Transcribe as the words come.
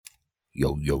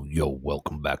Yo, yo, yo,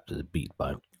 welcome back to the Beat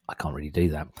Motel. I can't really do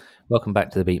that. Welcome back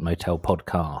to the Beat Motel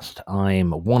podcast.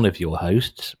 I'm one of your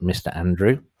hosts, Mr.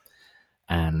 Andrew,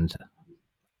 and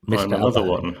I'm Mr. another Other.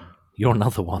 one. You're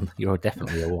another one. You're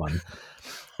definitely a one.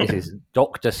 This is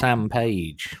Dr. Sam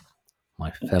Page,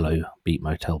 my fellow Beat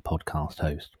Motel podcast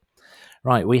host.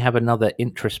 Right, we have another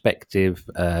introspective,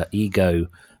 ego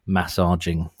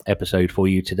massaging episode for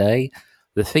you today.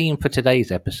 The theme for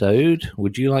today's episode,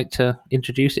 would you like to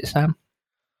introduce it, Sam?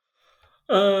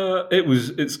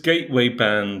 It's gateway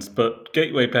bands, but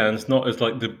gateway bands not as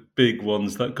like the big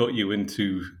ones that got you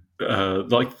into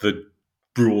like the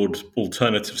broad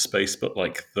alternative space, but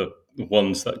like the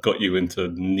ones that got you into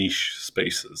niche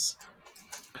spaces.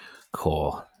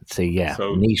 Core. See, yeah,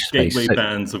 So niche space. gateway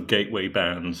bands of gateway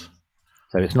bands.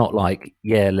 So it's not like,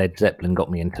 Led Zeppelin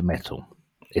got me into metal.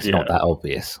 It's not that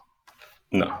obvious.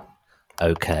 No.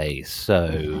 Okay, so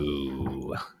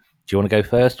do you want to go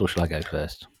first or shall I go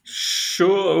first?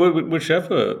 Sure,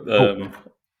 whichever.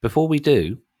 Before we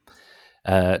do,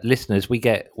 listeners, we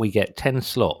get 10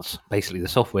 slots. Basically, the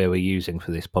software we're using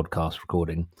for this podcast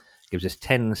recording gives us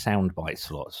 10 soundbite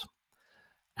slots.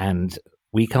 And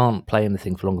we can't play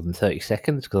anything for longer than 30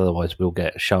 seconds because otherwise we'll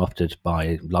get shafted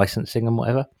by licensing and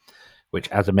whatever, which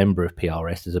as a member of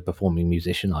PRS, as a performing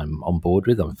musician, I'm on board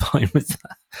with. I'm fine with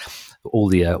that. All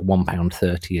the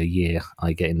 £1.30 a year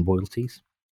I get in royalties.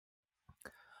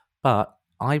 But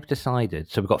I've decided,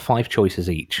 so we've got 5 choices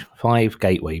each, 5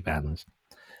 gateway bands.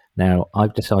 Now,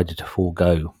 I've decided to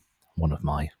forego one of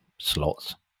my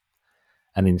slots.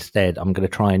 And instead, I'm going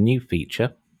to try a new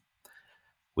feature,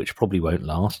 which probably won't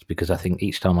last because I think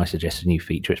each time I suggest a new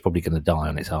feature, it's probably going to die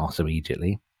on its arse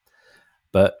immediately.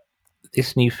 But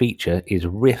this new feature is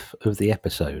riff of the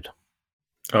episode.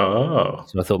 Oh.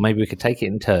 So I thought maybe we could take it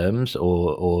in terms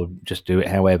or just do it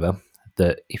however,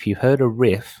 that if you've heard a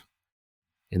riff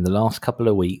in the last couple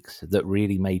of weeks that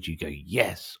really made you go,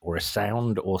 yes, or a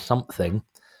sound or something,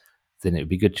 then it would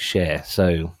be good to share.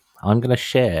 So I'm going to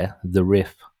share the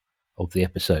riff of the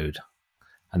episode,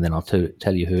 and then I'll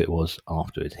tell you who it was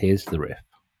afterwards. Here's the riff.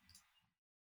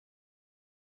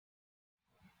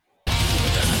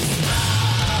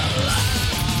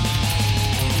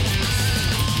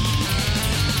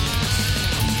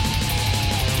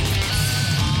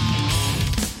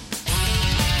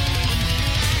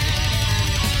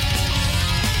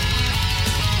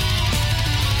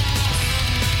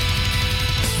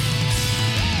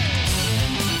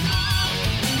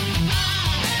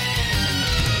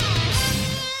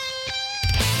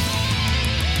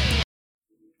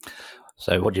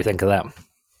 So what do you think of that?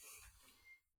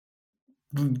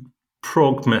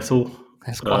 Prog metal.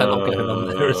 There's quite a lot going on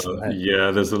there, isn't there?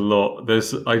 Yeah, there's a lot.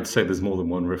 I'd say there's more than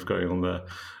one riff going on there.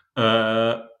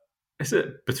 Is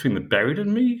it Between the Buried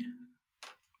and Me?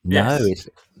 No, Yes.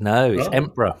 it's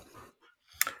Emperor.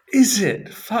 Is it?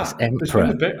 Fuck. It's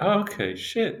Emperor. Okay,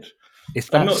 shit. It's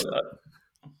that.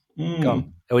 Hmm.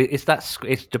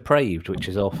 It's Depraved, which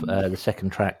is off the second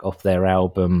track off their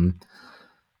album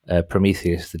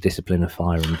Prometheus, The Discipline of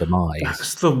Fire and Demise.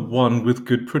 That's the one with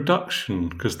good production,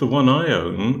 because the one I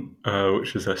own,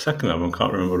 which is their second album, I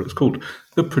can't remember what it's called,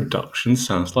 the production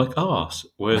sounds like arse,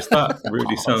 whereas that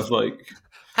really sounds like...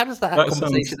 How does that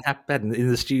conversation happen in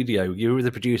the studio? You were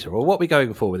the producer. Well, what are we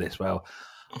going for with this? Well,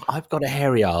 I've got a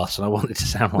hairy arse and I want it to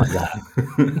sound like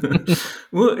that.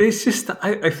 Well, it's just,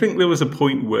 I think there was a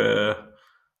point where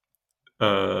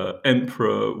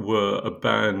Emperor were a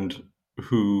band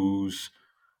whose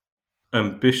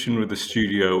ambition with the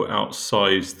studio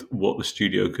outsized what the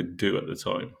studio could do at the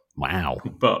time. Wow.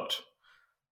 But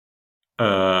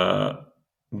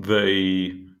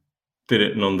they did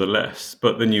it nonetheless.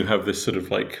 But then you have this sort of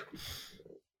like,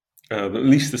 at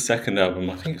least the second album,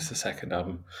 I think it's the second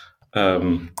album.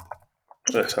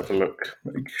 Let's have a look,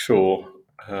 make sure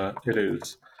it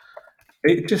is.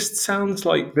 It just sounds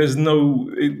like there's no,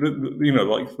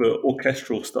 like the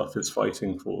orchestral stuff is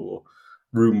fighting for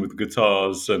room with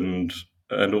guitars and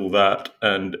all that,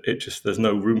 and there's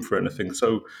no room for anything.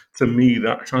 So to me,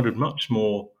 that sounded much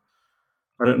more,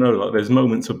 I don't know, like there's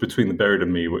moments of Between the Buried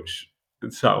and Me, which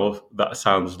that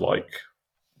sounds like,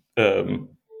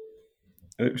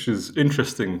 which is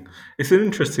interesting. It's an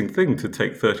interesting thing to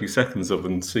take 30 seconds of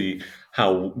and see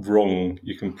how wrong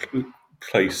you can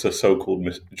place a so-called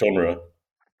genre.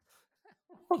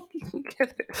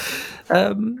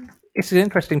 It's an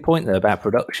interesting point though about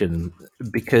production,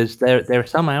 because there are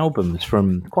some albums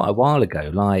from quite a while ago,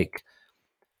 like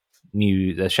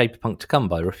The Shape of Punk to Come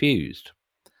by Refused,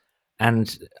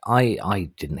 and I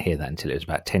didn't hear that until it was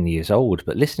about 10 years old.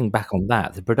 But listening back on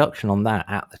that, the production on that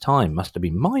at the time must have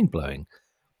been mind blowing.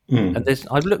 Mm. And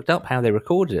I've looked up how they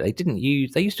recorded it.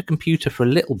 They used a computer for a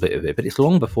little bit of it, but it's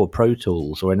long before Pro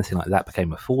Tools or anything like that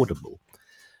became affordable.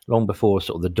 Long before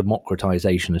sort of the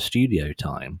democratization of studio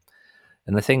time.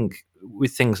 And I think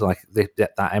with things like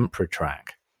that Emperor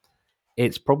track,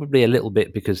 it's probably a little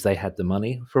bit because they had the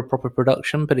money for a proper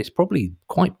production, but it's probably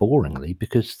quite boringly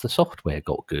because the software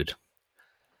got good.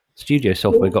 Studio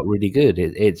software got really good.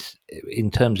 It's in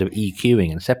terms of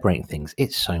EQing and separating things,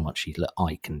 it's so much easier.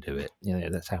 I can do it.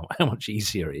 That's how much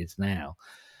easier it is now.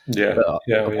 Yeah, But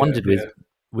yeah, I wondered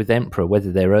with Emperor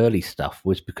whether their early stuff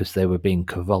was because they were being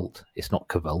cavalt. It's not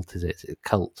cavalt, is it? It's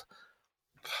cult.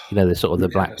 The sort of the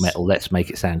black metal, let's make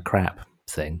it sound crap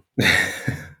thing.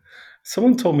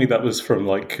 Someone told me that was from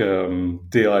like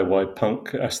DIY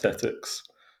punk aesthetics,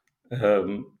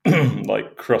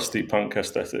 like crusty punk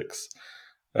aesthetics.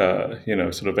 Sort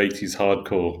of 80s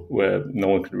hardcore where no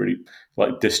one could really,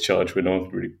 like Discharge, where no one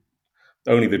could really,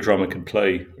 only the drummer could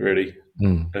play, really.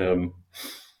 I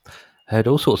heard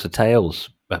all sorts of tales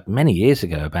many years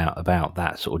ago about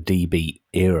that sort of D-beat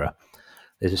era.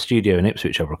 There's a studio in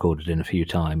Ipswich I've recorded in a few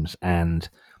times, and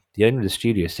the owner of the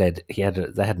studio said they had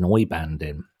an oi band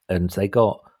in, and they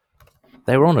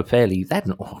were on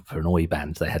for an oi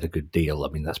band they had a good deal. I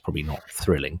mean, that's probably not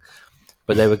thrilling,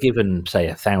 but they were given, say,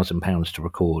 £1,000 to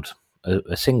record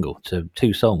a single to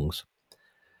 2 songs.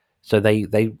 So they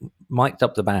mic'd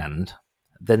up the band,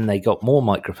 then they got more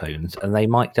microphones, and they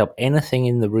mic'd up anything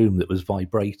in the room that was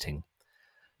vibrating.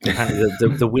 Apparently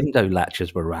the window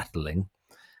latches were rattling,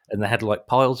 and they had like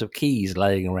piles of keys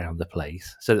laying around the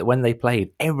place, so that when they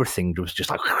played, everything was just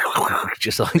like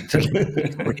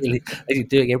really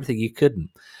doing everything you couldn't.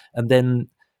 And then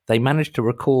they managed to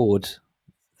record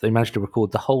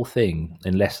the whole thing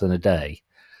in less than a day.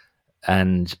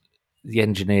 And the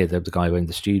engineer, the guy who owned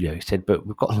the studio, he said, "But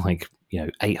we've got like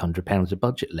 £800 of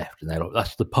budget left," and they're like,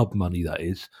 "That's the pub money, that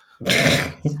is."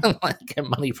 Get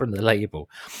money from the label.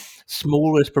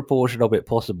 Smallest proportion of it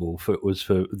possible was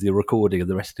for the recording, and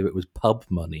the rest of it was pub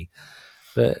money.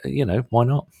 But why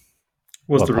not?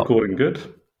 Was the recording good?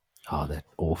 Oh, they're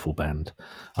awful band.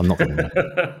 I'm not going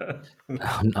to.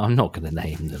 I'm not going to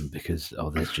name them because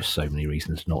there's just so many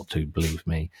reasons not to. Believe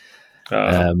me.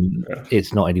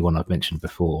 It's not anyone I've mentioned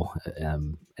before.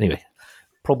 Anyway,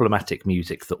 problematic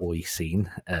music, the oi scene.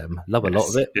 Love a lot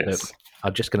of it. Yes. But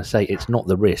I'm just going to say it's not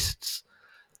the Wrists.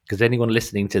 Because anyone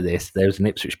listening to this, there was an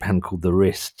Ipswich band called The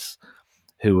Wrists,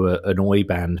 who were an oi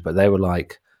band, but they were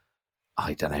like,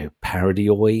 I don't know, parody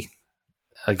oi,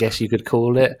 I guess you could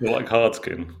call it. Like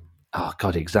Hardskin. Oh,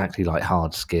 God, exactly like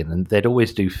Hardskin. And they'd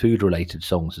always do food-related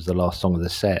songs as the last song of the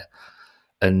set.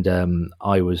 And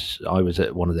I was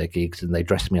at one of their gigs, and they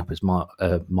dressed me up as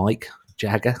Mike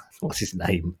Jagger. What's his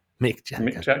name? Mick Jagger.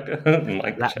 Mick Jagger.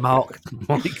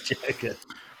 Mike Jagger.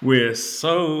 We're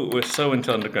so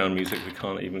into underground music we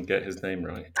can't even get his name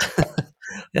right.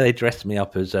 Yeah, they dressed me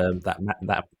up as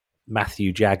that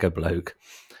Matthew Jagger bloke,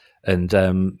 and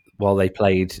while they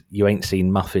played "You Ain't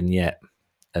Seen Muffin Yet,"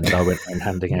 and I went around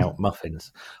handing out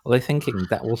muffins. Well, they're thinking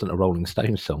that wasn't a Rolling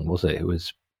Stones song, was it? It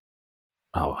was.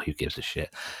 Oh, who gives a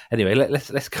shit? Anyway,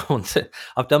 let's go on to.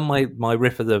 I've done my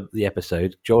riff of the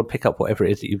episode. John, pick up whatever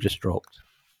it is that you've just dropped.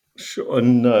 Sure,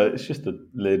 and it's just a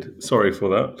lid. Sorry for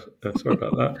that. Sorry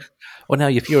about that. Well, now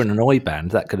if you're in an oi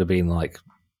band, that could have been like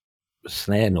a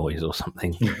snare noise or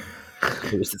something.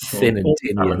 It was thin and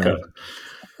tinny.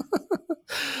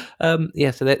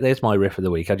 Yeah, so there's my riff of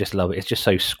the week. I just love it. It's just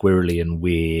so squirrely and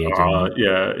weird.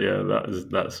 Yeah.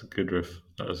 That's a good riff.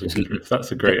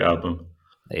 That's a great album.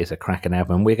 It is a cracking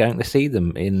album. We're going to see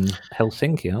them in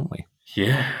Helsinki, aren't we?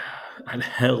 Yeah, at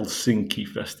Helsinki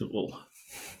Festival.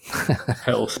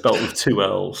 Hell spelled with 2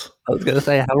 L's. I was going to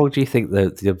say, how long do you think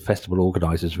the festival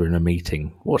organisers were in a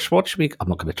meeting? What should we? I'm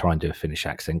not going to try and do a Finnish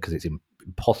accent because it's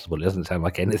impossible. It doesn't sound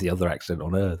like any of the other accent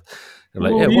on earth.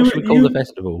 Like, what should we call the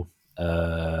festival?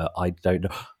 I don't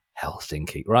know.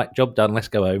 Helsinki. Right, job done. Let's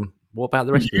go home. What about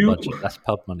the rest of the budget? That's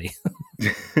pub money.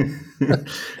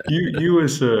 you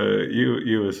as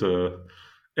a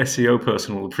SEO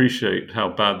person will appreciate how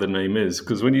bad the name is,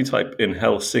 because when you type in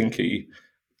Helsinki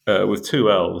with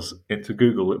 2 L's into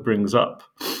Google, it brings up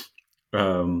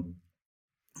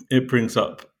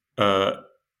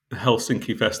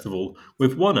Helsinki Festival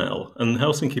with 1 L, and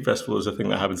Helsinki Festival is a thing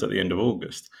that happens at the end of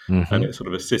August, and it's sort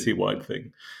of a citywide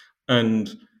thing.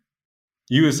 And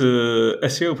you as a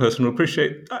SEO person will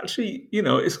appreciate, actually,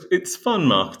 it's fun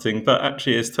marketing, but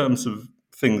actually as terms of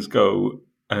things go,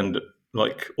 and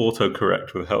like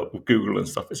autocorrect with help with Google and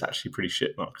stuff, it's actually pretty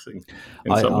shit marketing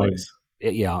in some ways.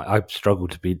 Yeah, I've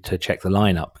struggled to check the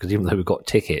lineup, because even though we've got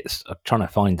tickets, I'm trying to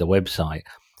find the website.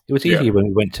 It was easier when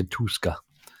we went to Tuska.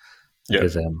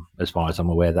 because as far as I'm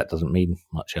aware, that doesn't mean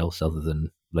much else other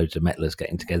than loads of metalers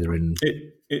getting together and...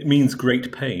 It means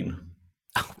great pain.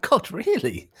 Oh, God,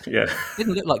 really? Yeah. It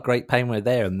didn't look like great pain. We're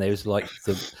there, and there was like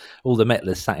all the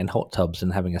metalers sat in hot tubs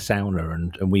and having a sauna,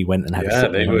 and we went and had a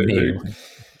sit down meal.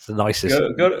 It's the nicest.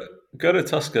 Go to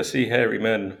Tusker, see hairy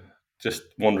men just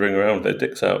wandering around with their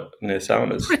dicks out near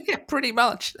saunas. Yeah, pretty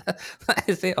much. That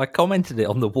is it. I commented it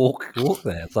on the walk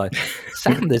there. It's like,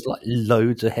 Sam, there's like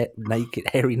loads of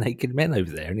hairy naked men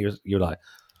over there, and you're like,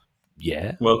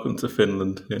 yeah. Welcome to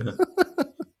Finland. Yeah.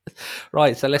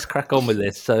 Right, so let's crack on with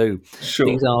this. So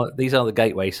sure. these are the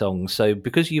gateway songs. So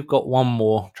because you've got one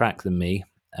more track than me,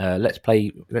 let's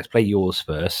play yours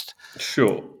first.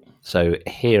 Sure. So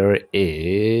here it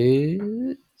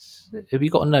is. Have you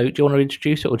got a note? Do you want to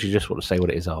introduce it, or do you just want to say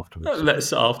what it is afterwards?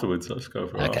 Let's go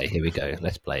for it. Okay, here we go.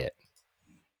 Let's play it.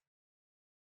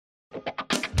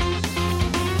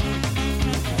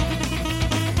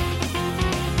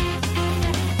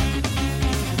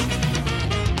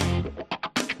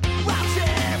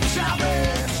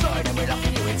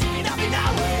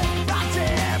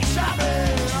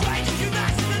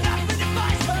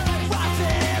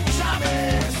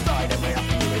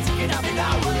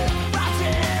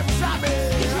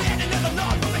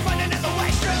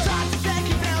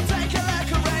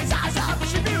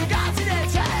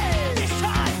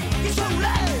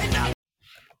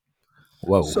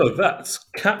 Whoa. So that's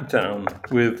Capdown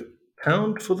with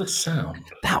Pound for the Sound.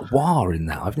 That wah in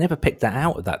that. I've never picked that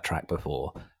out of that track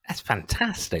before. That's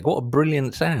fantastic. What a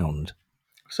brilliant sound.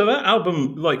 So that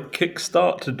album like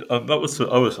kick-started, I was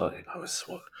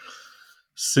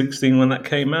 16 when that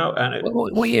came out, and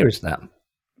what year is that?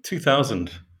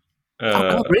 2000. Oh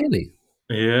God, really?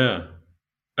 Yeah.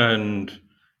 And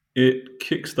it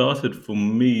kick-started for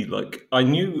me, like I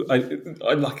knew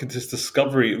I like this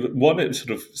discovery. One, it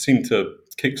sort of seemed to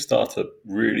kick-start a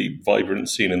really vibrant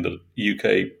scene in the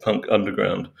UK punk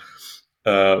underground.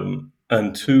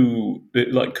 And two,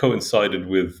 it like coincided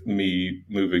with me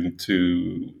moving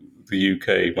to the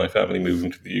UK, my family moving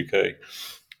to the UK.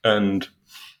 And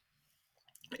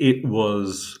it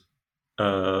was,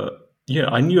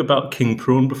 I knew about King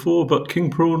Prawn before, but King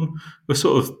Prawn was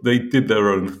they did their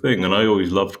own thing. And I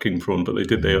always loved King Prawn, but they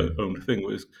did their own thing.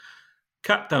 Whereas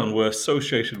Capdown were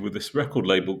associated with this record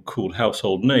label called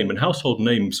Household Name. And Household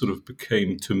Name sort of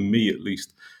became, to me at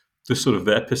least, the sort of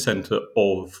the epicenter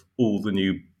of all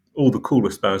the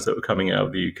coolest bands that were coming out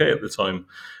of the UK at the time.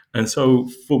 And so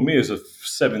for me as a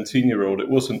 17-year-old, it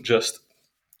wasn't just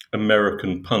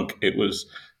American punk. It was,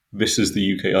 this is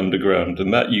the UK underground.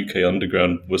 And that UK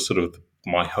underground was sort of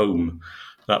my home.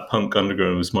 That punk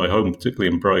underground was my home,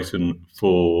 particularly in Brighton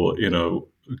for, a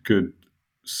good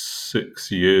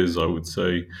 6 years, I would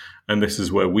say. And this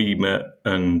is where we met,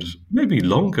 and maybe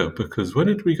longer, because when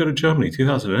did we go to Germany?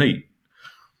 2008.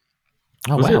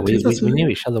 Oh wow, we knew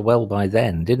each other well by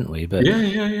then, didn't we? But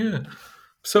yeah.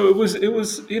 So it was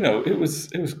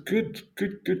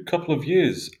good couple of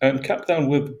years, and Capdown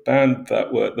were the band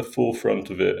that were at the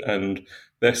forefront of it, and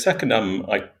their second album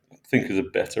I think is a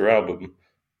better album,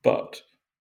 but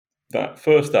that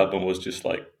first album was just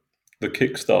like the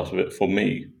kickstart of it for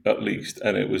me, at least,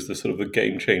 and it was the sort of the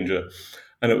game changer,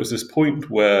 and it was this point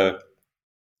where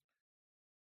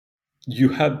you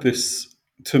had this.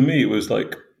 To me, it was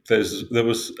like. There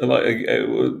was like,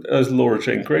 as Laura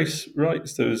Jane Grace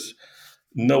writes, there was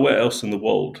nowhere else in the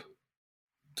world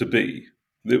to be.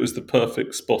 It was the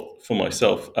perfect spot for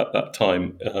myself at that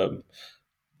time,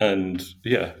 and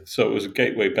yeah, so it was a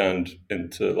gateway band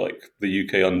into like the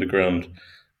UK underground,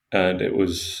 and it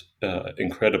was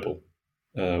incredible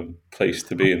place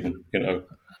to be in. I'm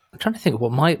trying to think of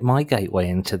what my gateway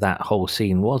into that whole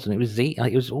scene was, and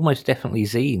it was almost definitely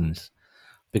zines.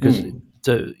 Because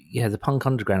the punk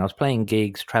underground, I was playing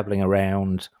gigs, traveling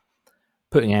around,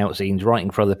 putting out zines, writing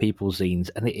for other people's zines,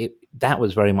 and that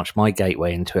was very much my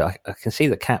gateway into it. I can see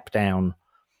that Capdown,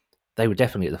 they were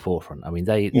definitely at the forefront. I mean,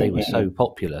 they were so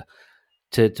popular.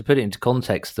 To put it into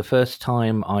context, the first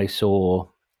time I saw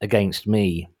Against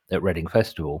Me at Reading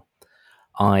Festival,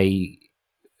 I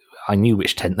knew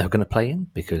which tent they were going to play in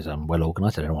because I'm well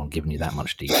organised. I don't want giving you that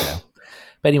much detail.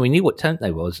 But anyway, knew what tent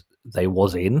they was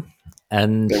in.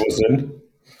 And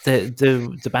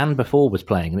the band before was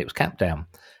playing, and it was Capdown.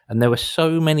 And there were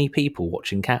so many people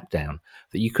watching Capdown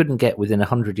that you couldn't get within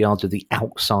 100 yards of the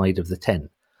outside of the tent.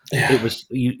 Yeah. It was,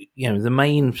 the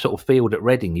main sort of field at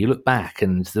Reading, you look back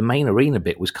and the main arena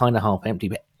bit was kind of half empty,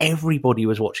 but everybody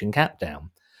was watching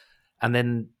Capdown. And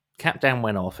then Capdown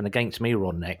went off and Against Me were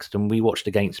on next, and we watched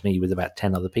Against Me with about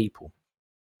 10 other people.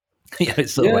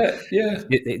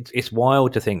 It's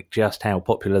wild to think just how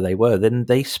popular they were. Then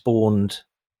they spawned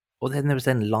Well, then there was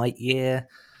Lightyear.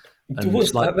 And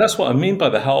That's what I mean by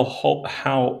the how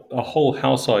a whole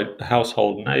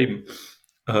household name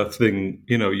thing.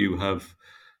 You have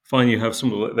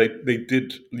some of they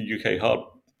did UK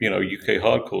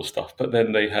hardcore stuff, but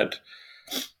then they had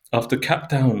after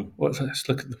Capdown. Let's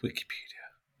look at the Wikipedia.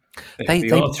 They had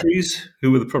the R3s,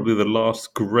 who were probably the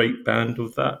last great band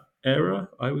of that era,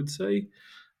 I would say.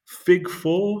 Fig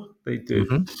 4, they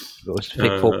did. It was Fig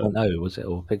 4.0, was it,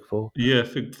 or Fig 4? Yeah,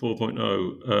 Fig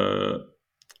 4.0.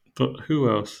 But who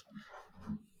else?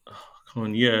 Oh, come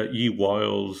on, yeah, Ye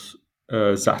Wiles,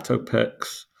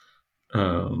 Zatopex.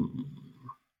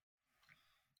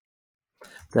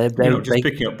 Just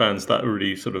picking up bands that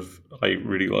really I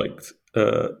really liked.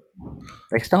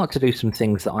 They start to do some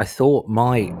things that I thought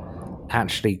might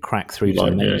actually crack through to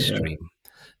the mainstream.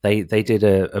 Yeah. They did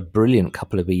a brilliant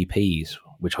couple of EPs,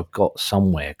 which I've got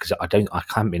somewhere because I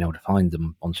haven't been able to find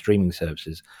them on streaming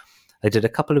services. They did a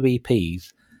couple of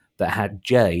EPs that had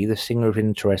Jay, the singer of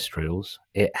Interrestrials.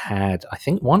 It had, I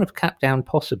think, one of Capdown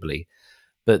possibly,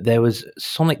 but there was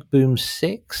Sonic Boom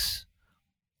 6.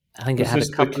 I think it had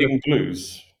a couple the King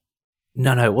Blues.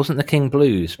 No, it wasn't the King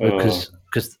Blues because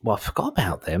I forgot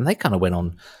about them. They kind of went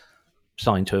on,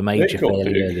 signed to a major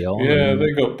fairly early on. Yeah,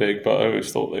 they got big, but I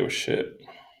always thought they were shit.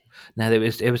 No,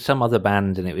 it was some other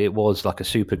band, and it was like a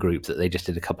super group that they just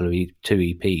did a couple of two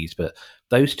EPs. But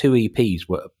those two EPs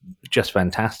were just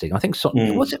fantastic. I think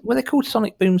were they called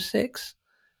Sonic Boom 6?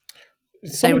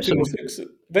 Sonic Boom 6.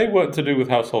 They weren't to do with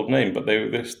household name, but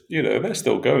they're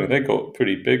still going. They got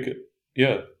pretty big.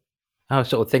 Yeah. I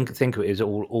sort of think of it as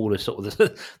all a sort of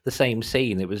the same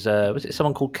scene. It was it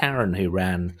someone called Karen who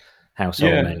ran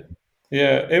household name?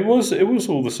 Yeah, it was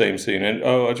all the same scene. And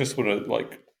I just want to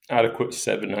Adequate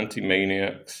 7,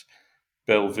 Anti-Maniacs,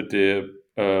 Belvedere,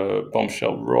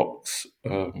 Bombshell Rocks,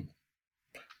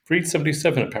 Breed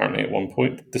 77 apparently at one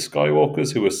point, the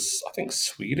Skywalkers, who was I think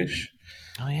Swedish.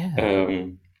 Oh yeah.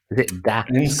 Is it that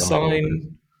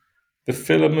Ensign, the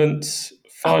Filaments,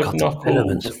 Five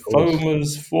Knuckles, the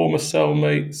Foamers, former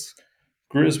cellmates,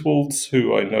 Griswolds,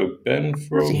 who I know Ben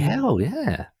from. Bloody hell,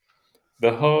 yeah.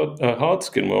 The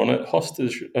Hardskin were on it.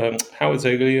 Hostage, Howard's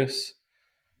Alias.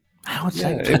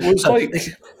 It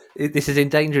was this is in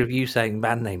danger of you saying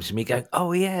band names and me going,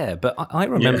 oh yeah, but I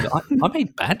remember I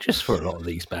made badges for a lot of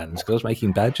these bands because I was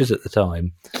making badges at the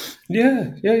time.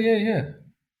 Yeah.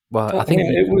 Well, I think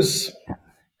it was.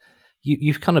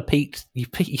 You've kind of peaked. You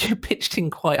pitched in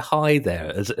quite high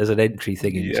there as an entry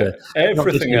thing into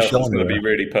everything else genre. Is going to be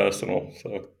really personal.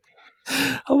 So.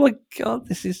 Oh my God!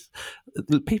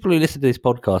 People who listen to this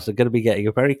podcast are going to be getting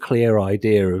a very clear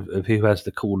idea of who has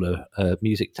the cooler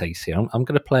music taste here. I'm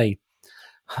going to play.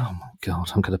 Oh my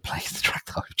God! I'm going to play the track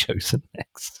that I've chosen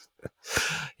next.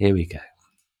 Here we go.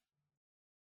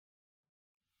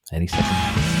 Any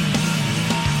second.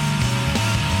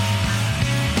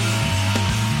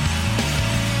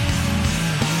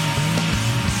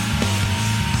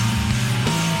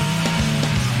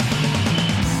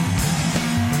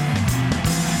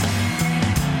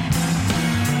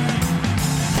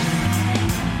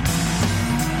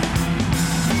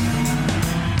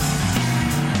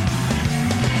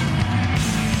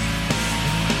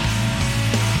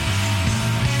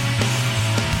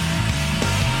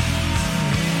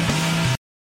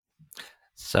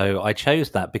 So I chose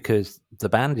that because the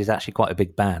band is actually quite a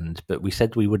big band, but we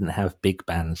said we wouldn't have big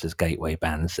bands as gateway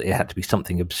bands. It had to be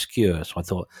something obscure. So I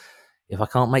thought, if I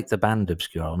can't make the band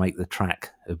obscure, I'll make the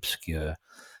track obscure.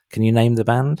 Can you name the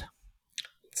band?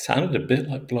 It sounded a bit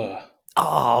like Blur.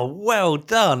 Oh, well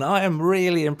done. I am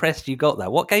really impressed you got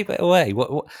that. What gave it away?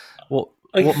 What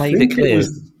made it clear?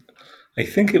 I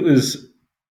think it was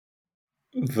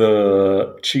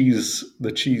the cheese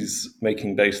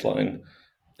making bass line.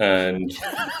 And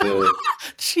the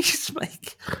cheese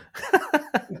making,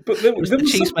 but there was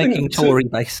cheese making Tory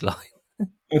bass line.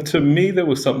 To me, there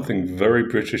was something very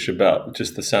British about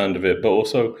just the sound of it, but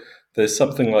also there's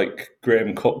something like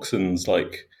Graham Coxon's.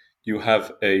 You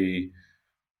have the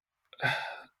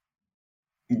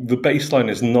bass line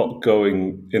is not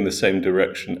going in the same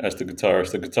direction as the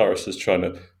guitarist. The guitarist is trying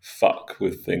to fuck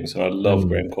with things, and I love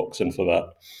Graham Coxon for that.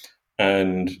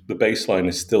 And the bass line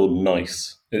is still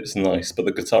nice. It's nice, but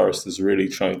the guitarist is really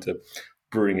trying to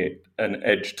bring an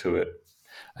edge to it.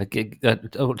 I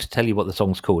want to tell you what the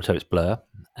song's called. So it's Blur,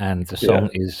 and the song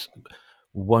is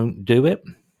 "Won't Do It,"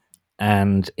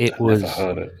 and I've never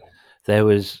heard it.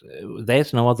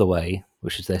 There's No Other Way,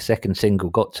 which is their second single,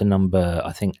 got to number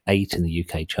I think 8 in the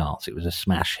UK charts. It was a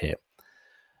smash hit,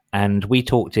 and we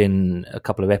talked in a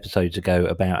couple of episodes ago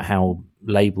about how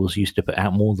labels used to put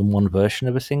out more than one version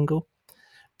of a single.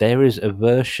 There is a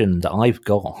version that I've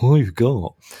got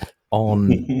on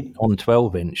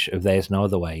 12-inch of There's No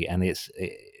Other Way, and it's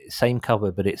same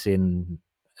cover, but it's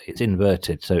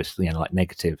inverted, so it's like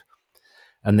negative.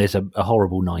 And there's a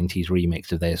horrible 90s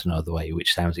remix of There's No Other Way,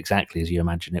 which sounds exactly as you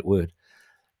imagine it would.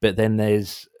 But then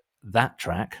there's that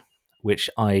track, which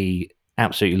I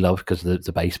absolutely love because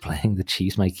the bass playing, the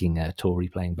cheese making Tory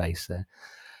playing bass there.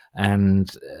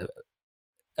 And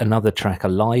another track, a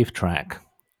live track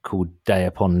called Day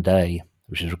Upon Day,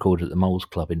 which is recorded at the Moles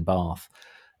Club in Bath.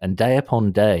 And Day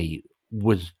Upon Day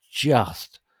was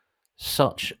just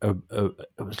such it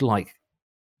was like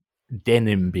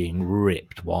denim being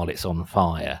ripped while it's on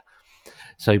fire.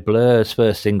 So Blur's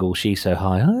first single, She's So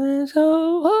High,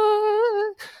 So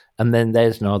High, and then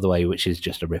There's No Other Way, which is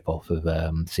just a rip-off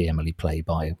of See Emily Play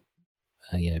by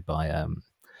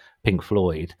Pink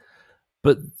Floyd.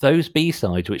 But those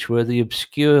B-sides, which were the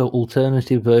obscure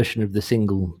alternative version of the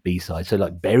single B-side, so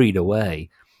like Buried Away,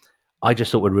 I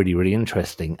just thought were really, really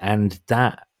interesting. And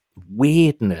that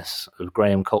weirdness of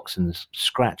Graham Coxon's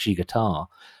scratchy guitar,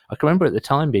 I can remember at the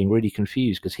time being really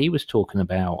confused because he was talking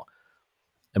about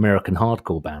American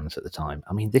hardcore bands at the time.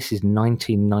 I mean, this is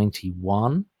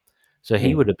 1991, so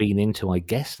he would have been into, I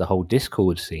guess, the whole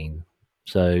Discord scene.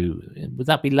 So would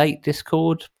that be late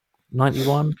Discord,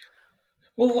 91?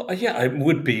 Well, yeah, it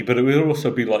would be, but it would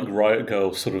also be like Riot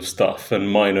Girl sort of stuff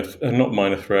and not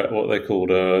Minor Threat, what they called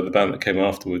the band that came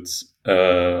afterwards.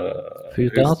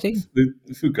 Fugazi?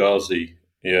 Fugazi,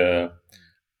 yeah.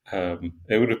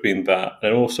 It would have been that.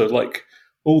 And also like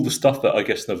all the stuff that I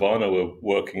guess Nirvana were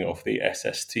working off, the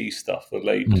SST stuff, the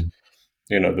late,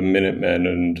 the Minutemen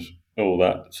and all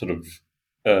that sort of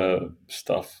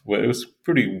stuff, where it was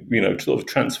pretty, sort of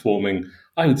transforming,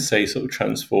 I would say sort of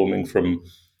transforming from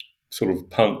sort of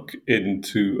punk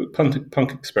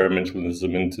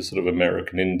experimentalism into sort of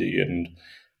American indie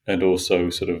and also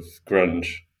sort of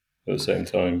grunge at the same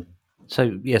time.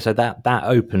 So yeah, so that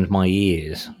opened my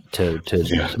ears to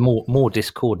more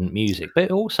discordant music,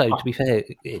 but also, to be fair,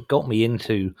 it got me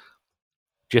into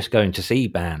just going to see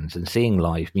bands and seeing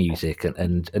live music,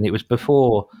 and it was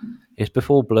before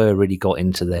Blur really got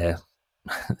into their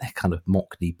kind of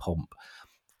mockney pomp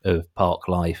of Park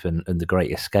Life and The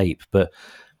Great Escape, but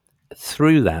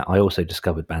through that, I also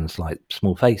discovered bands like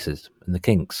Small Faces and the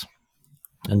Kinks,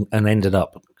 and ended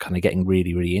up kind of getting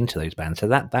really, really into those bands. So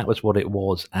that was what it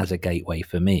was as a gateway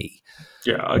for me.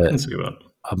 Yeah, I can see that.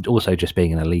 I'm also just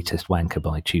being an elitist wanker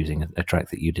by choosing a track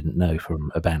that you didn't know from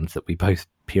a band that we both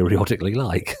periodically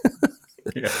like.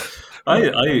 Yeah, I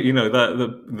the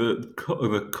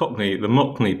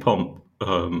mockney pomp.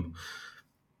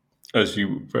 As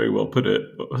you very well put it,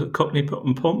 was it Cockney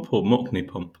Pomp or Mockney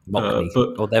Pomp?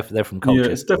 Mockney. They're from Colchester.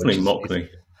 Yeah, it's definitely Mockney.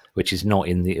 Which is not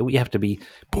in the... You have to be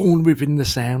born within the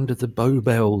sound of the Bow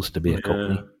Bells to be a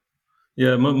Cockney.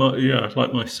 Yeah,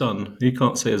 like my son. He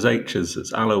can't say his H's.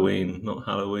 It's Halloween, not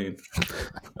Halloween.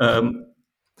 So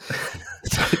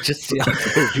just the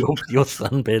idea of your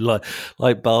son being like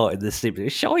Bart in The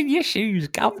Simpsons. Shine your shoes,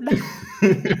 governor.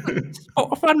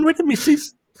 Spot fun with the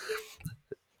missus.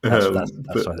 That's right.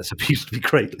 That's abused to be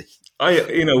greatly.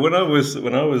 When I was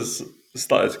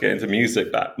started to get into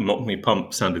music, that Mockney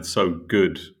Pump sounded so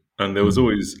good, and there was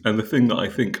always, and the thing that I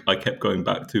think I kept going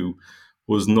back to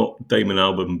was not Damon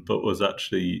Albarn, but was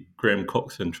actually Graham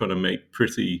Coxon trying to make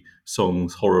pretty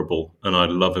songs horrible, and I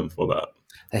love him for that.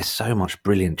 There's so much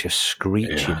brilliant just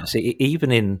screechiness,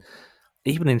 even in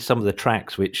some of the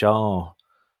tracks which are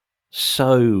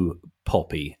so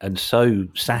poppy and so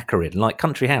saccharine, like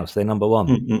Country House, they're number one.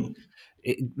 Mm-hmm.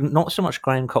 Not so much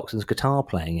Graham Coxon's guitar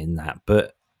playing in that,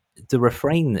 but the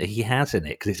refrain that he has in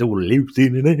it, because it's all lives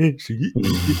in an ass,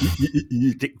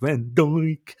 Dick Van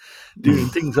Dyke doing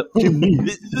things up to me,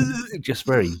 just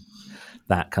very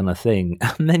that kind of thing.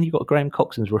 And then you've got Graham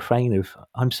Coxon's refrain of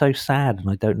 "I'm so sad and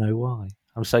I don't know why.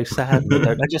 I'm so sad and I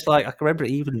don't know." Just like I can remember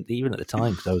it even at the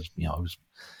time, because I was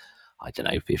I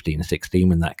don't know, 15 or 16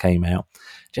 when that came out,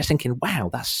 just thinking, wow,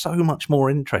 that's so much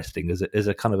more interesting as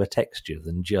a kind of a texture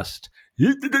than just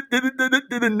that's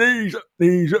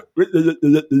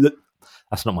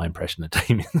not my impression of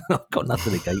Damien. I've got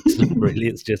nothing against them, really.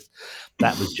 It's just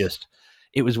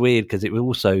it was weird because it was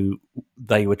also,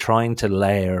 they were trying to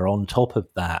layer on top of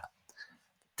that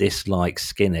this like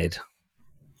skinhead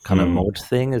kind of mod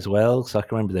thing as well. So I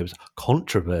can remember there was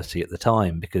controversy at the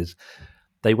time because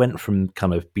they went from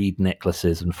kind of bead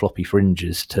necklaces and floppy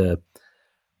fringes to,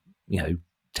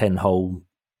 10-hole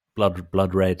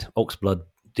blood red oxblood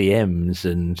DMs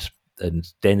and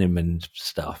denim and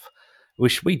stuff,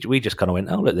 which we just kind of went,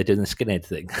 oh, look, they're doing the skinhead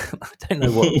thing. I don't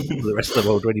know what the rest of the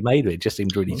world really made of it. It just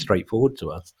seemed really straightforward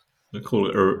to us. They call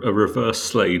it a reverse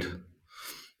Slade.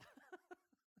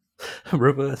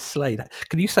 Reverse Slade.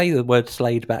 Can you say the word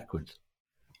Slade backwards?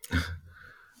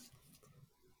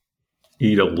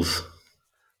 Eedles.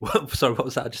 Sorry, what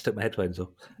was that? I just took my headphones off.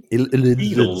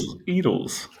 Eedles.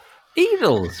 Eagles.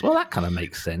 Well, that kind of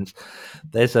makes sense.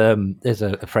 There's a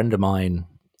friend of mine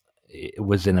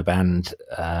was in a band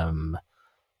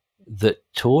that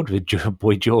toured with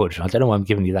Boy George. I don't know why I'm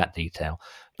giving you that detail,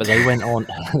 but they went on.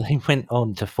 They went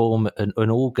on to form an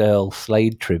all-girl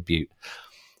Slade tribute.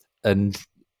 And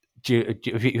have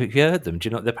you heard them? Do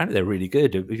you know? Apparently, they're really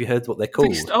good. Have you heard what they're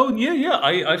called? Oh yeah.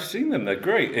 I've seen them. They're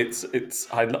great.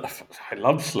 I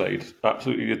love Slade.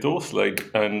 Absolutely adore Slade,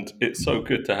 and it's so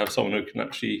good to have someone who can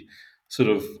actually sort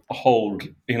of hold,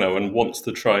 and wants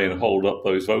to try and hold up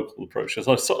those vocal approaches.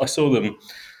 I saw them.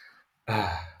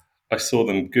 I saw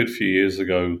them a good few years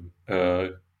ago.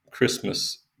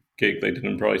 Christmas gig they did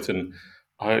in Brighton.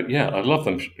 I love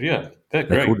them. Yeah, they're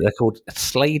great. They're called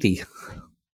Slady.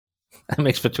 A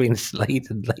mix between Slade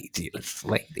and Lady.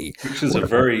 Slady, which is a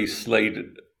very Slade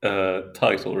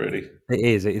title, really. It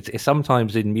is. It's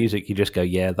sometimes in music you just go,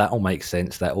 yeah, that all makes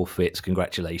sense. That all fits.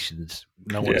 Congratulations.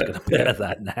 No one's going to better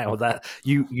that now. That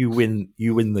you win.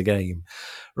 You win the game.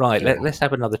 Right. Let's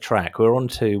have another track.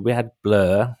 We had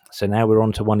Blur, so now we're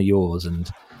on to one of yours. And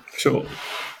sure.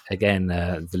 Again,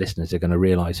 the listeners are going to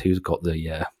realise who's got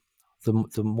the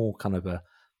more kind of a.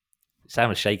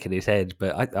 Sam is shaking his head,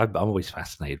 but I'm always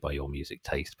fascinated by your music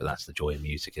taste. But that's the joy of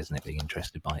music, isn't it? Being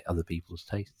interested by other people's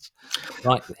tastes.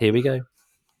 Right, here we go.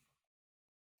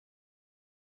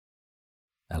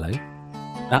 Hello.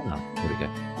 Here we go.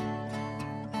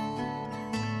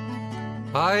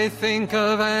 I think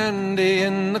of Andy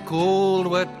in the cold,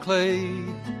 wet clay.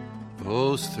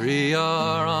 Those three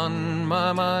are on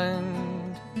my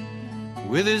mind.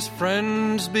 With his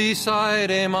friends beside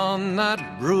him on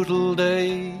that brutal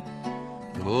day.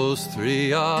 Those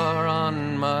three are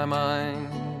on my mind.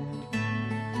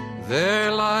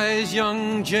 There lies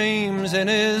young James in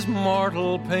his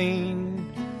mortal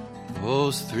pain.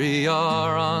 Those three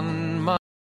are on my...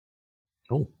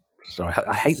 Oh, sorry,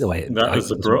 I hate the way it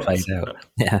fade out.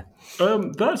 Yeah.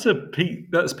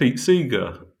 That's Pete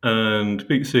Seeger. And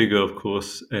Pete Seeger, of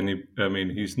course, he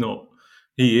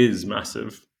is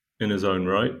massive in his own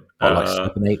right. Like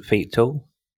 7-8 feet tall?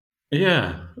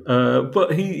 Yeah.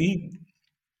 But he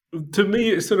to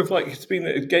me, it's sort of like it's been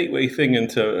a gateway thing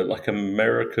into like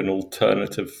American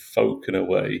alternative folk in a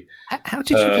way. How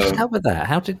did you discover that?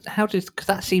 How did? Because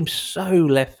that seems so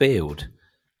left field.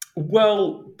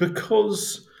 Well,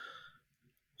 because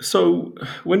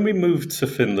when we moved to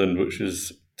Finland, which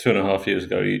was 2.5 years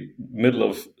ago, middle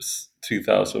of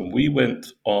 2000, we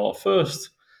went. Our first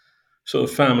sort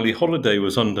of family holiday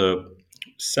was under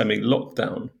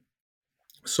semi-lockdown,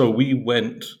 so we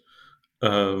went.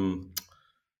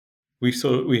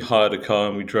 We hired a car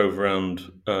and we drove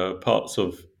around parts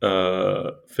of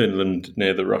Finland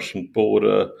near the Russian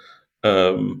border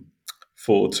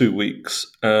for 2 weeks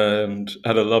and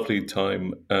had a lovely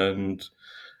time. And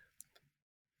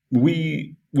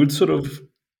we would sort of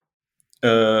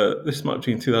this might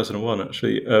be in 2001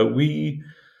 actually. We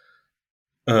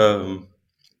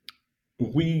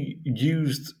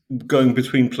used going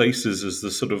between places as the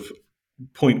sort of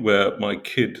point where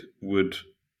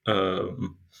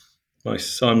my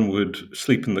son would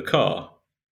sleep in the car,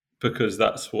 because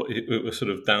that's what it was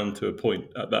sort of down to a point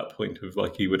at that point of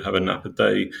like he would have a nap a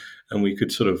day and we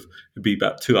could sort of be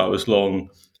about 2 hours long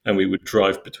and we would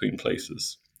drive between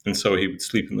places. And so he would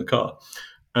sleep in the car.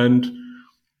 And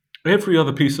every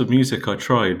other piece of music I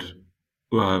tried,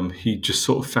 he just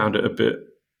sort of found it a bit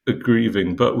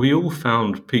grieving, but we all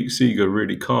found Pete Seeger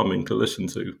really calming to listen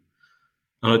to.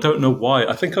 And I don't know why.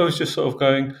 I think I was just sort of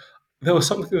going, there was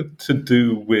something to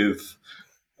do with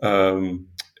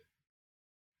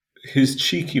his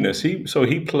cheekiness.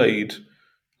 He played,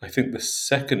 I think, the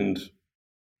second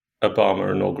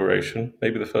Obama inauguration,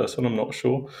 maybe the first one, I'm not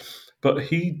sure. But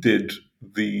he did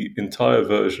the entire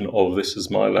version of This Is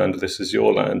My Land, This Is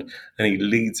Your Land, and he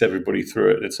leads everybody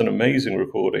through it. It's an amazing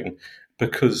recording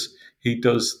because he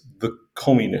does the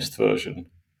communist version,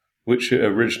 which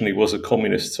originally was a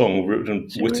communist song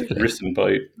written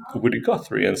by Woody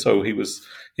Guthrie. And so he was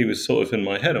sort of in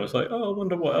my head. I was like, oh, I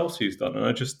wonder what else he's done. And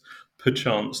I just,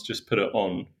 perchance, just put it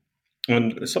on.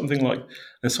 And something like,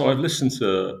 and so I've listened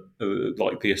to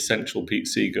like the essential Pete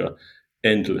Seeger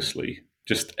endlessly.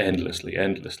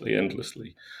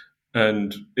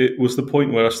 And it was the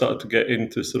point where I started to get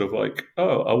into sort of like,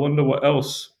 oh, I wonder what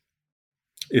else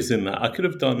is in that. I could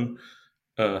have done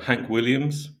Hank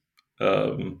Williams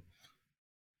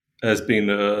has been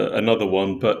another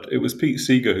one, but it was Pete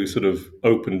Seeger who sort of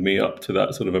opened me up to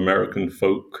that sort of American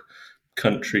folk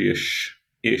country-ish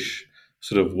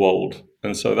sort of world,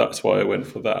 and so that's why I went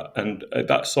for that. And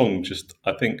that song, just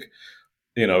I think,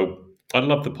 I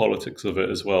love the politics of it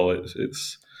as well.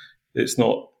 It's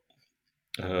not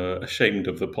ashamed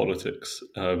of the politics.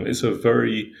 It's a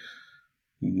very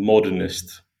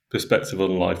modernist perspective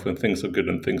on life when things are good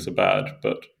and things are bad,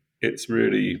 but it's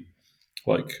really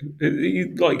like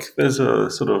there's a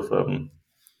sort of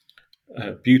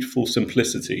beautiful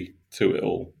simplicity to it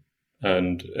all,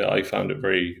 and I found it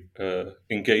very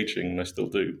engaging, and I still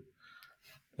do.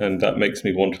 And that makes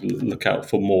me want to look out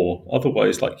for more.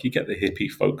 Otherwise, like, you get the hippie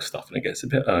folk stuff and it gets a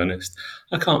bit earnest.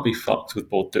 I can't be fucked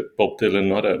with Bob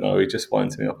Dylan. I don't know. He just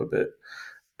winds me up a bit.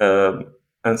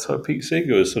 And so Pete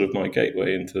Seeger is sort of my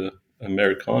gateway into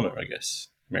Americana, I guess.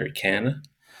 Americana.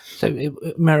 So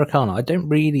Americana, I don't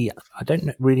really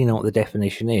know what the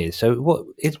definition is. So what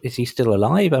is he still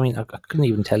alive? I mean, I couldn't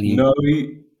even tell you. No,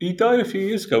 he died a few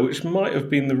years ago, which might have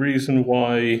been the reason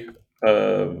why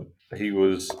he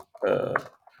was.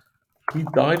 He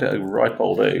died at a ripe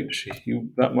old age.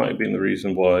 That might have been the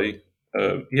reason why.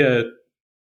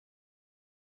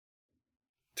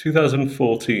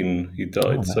 2014 he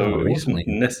died, so it wasn't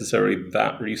necessarily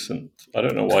that recent. I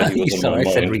don't know why he was on my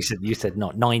mind. Said recent. You said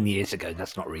not 9 years ago.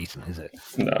 That's not recent, is it?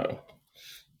 No,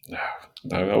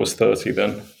 I was 30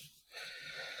 then.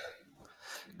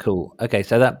 Cool. Okay,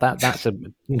 so that's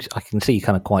I can see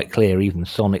kind of quite clear, even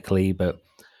sonically, but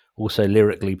also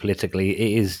lyrically, politically,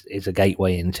 it is a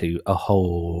gateway into a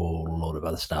whole lot of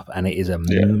other stuff, and it is a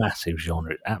massive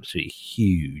genre. It's absolutely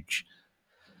huge.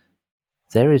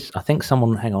 There is, I think,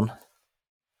 someone. Hang on,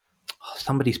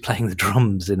 somebody's playing the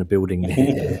drums in a building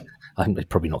near. I'm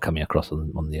probably not coming across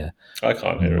on the. I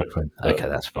can't hear it. Okay,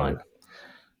 that's fine.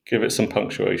 Give it some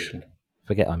punctuation.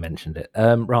 Forget I mentioned it.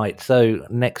 Right. So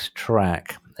next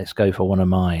track, let's go for one of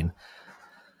mine.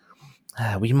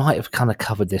 We might have kind of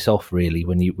covered this off really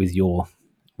when you with your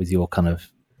kind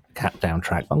of cap down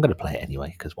track. But I'm going to play it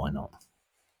anyway because why not?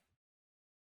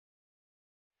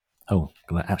 Oh,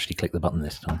 I'm going to actually click the button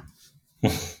this time.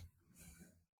 Another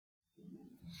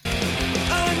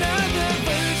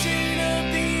version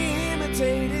of the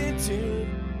imitated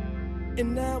tune,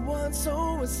 and that one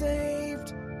soul was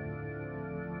saved.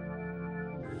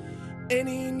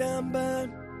 Any number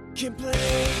can play.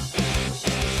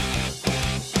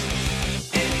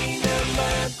 Any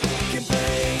number can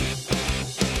play.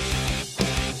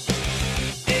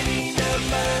 Any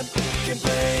number can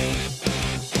play.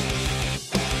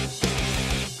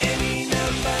 Any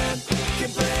number can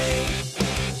play.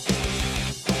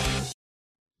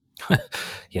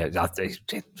 Yeah,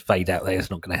 fade out there is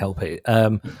not going to help it.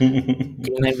 Can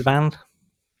you name the band?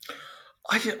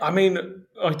 I mean,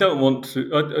 I don't want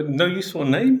to. No use for a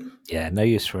name? Yeah, no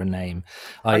use for a name.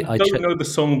 I don't know the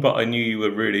song, but I knew you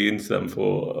were really into them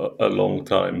for a long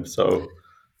time, so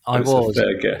it's a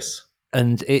fair guess.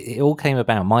 And it all came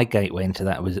about. My gateway into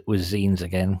that was zines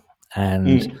again.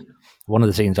 And one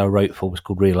of the zines I wrote for was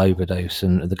called Real Overdose,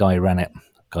 and the guy who ran it, a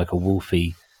guy called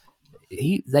Wolfie,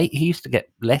 he used to get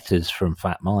letters from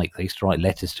Fat Mike. They used to write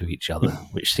letters to each other,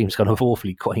 which seems kind of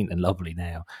awfully quaint and lovely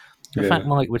now. In fact,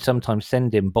 Mike would sometimes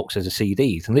send him boxes of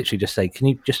CDs and literally just say, "Can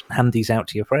you just hand these out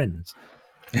to your friends?"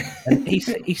 And he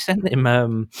sent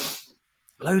him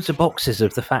loads of boxes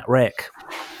of the Fat Wreck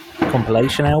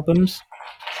compilation albums.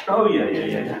 Oh yeah.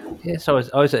 Yeah, so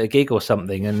I was at a gig or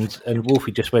something, and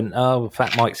Wolfie just went, "Oh,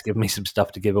 Fat Mike's given me some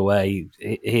stuff to give away.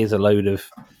 Here's a load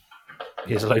of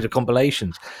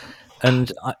compilations."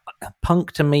 And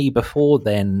punk to me before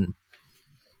then,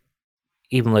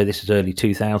 even though this is early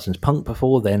 2000s, punk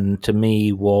before then to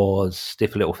me was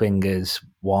Stiff Little Fingers,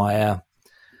 Wire.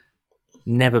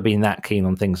 Never been that keen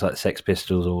on things like Sex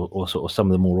Pistols or sort of some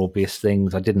of the more obvious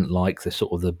things. I didn't like the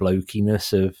sort of the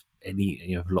blokiness of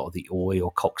any, a lot of the Oi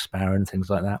or Cocksparrow and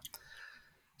things like that.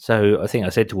 So I think I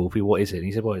said to Wolfie, "What is it?" And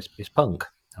he said, "Well, it's punk."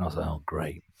 And I was like, "Oh,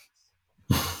 great."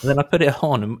 And then I put it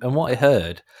on, and what I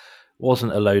heard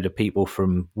wasn't a load of people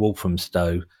from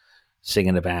Walthamstow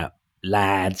singing about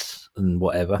lads and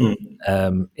whatever.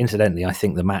 Incidentally, I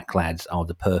think the Mac lads are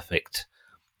the perfect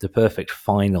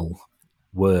final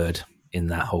word in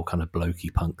that whole kind of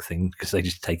blokey punk thing, because they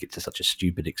just take it to such a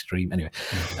stupid extreme. Anyway,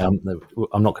 I'm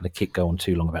not going to go on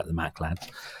too long about the Mac lads.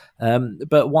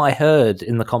 But what I heard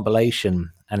in the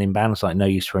compilation and in bands like No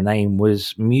Use for a Name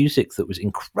was music that was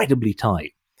incredibly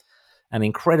tight and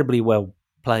incredibly well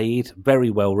played, very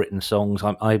well written songs.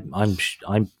 I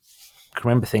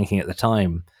remember thinking at the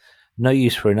time, No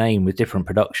Use for a Name with different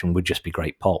production would just be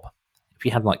great pop. If you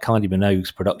had like Kylie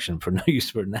Minogue's production for No Use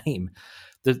for a Name,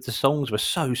 the songs were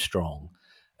so strong,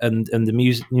 and the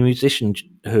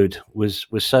musicianhood was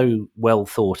so well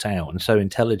thought out and so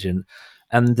intelligent,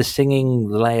 and the singing,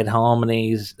 the layered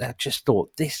harmonies. I just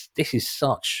thought this is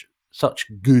such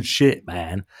good shit,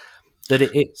 man. That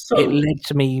it led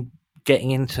to me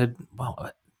getting into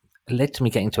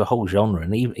a whole genre,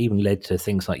 and even led to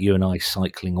things like you and I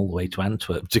cycling all the way to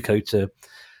Antwerp to go to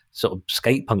sort of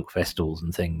skate punk festivals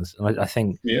and things. And I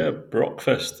think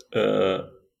Brockfest,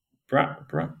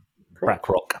 Brack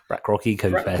Rock Eco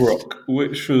Brack Fest, Rock,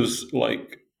 which was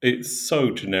like, it's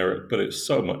so generic, but it's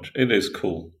so much. It is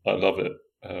cool. I love it.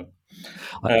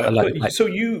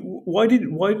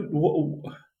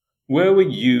 Where were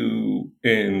you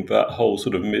in that whole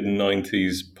sort of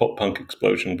mid-90s pop punk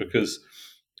explosion? Because,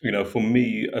 for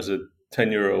me as a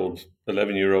 10-year-old,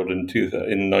 11-year-old in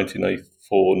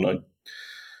 1984,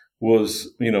 was,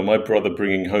 my brother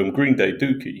bringing home Green Day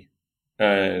Dookie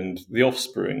and The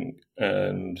Offspring,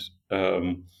 and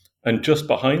just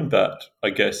behind that, I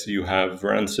guess you have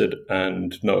Rancid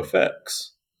and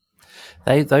NoFX.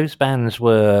 Those bands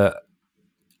were.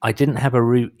 I didn't have a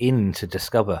route in to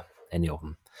discover any of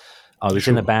them. I was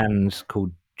in a band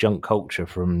called Junk Culture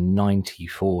from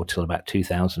 94 till about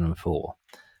 2004,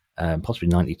 possibly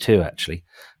 92 actually.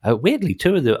 Weirdly,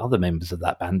 two of the other members of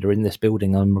that band are in this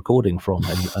building I'm recording from,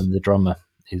 and the drummer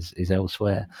is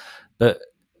elsewhere. But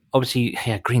obviously,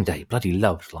 Green Day bloody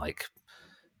loved like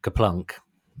Kaplunk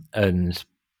and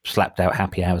Slapped Out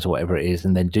Happy Hours or whatever it is,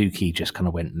 and then Dookie just kind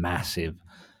of went massive.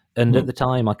 And at the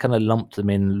time, I kind of lumped them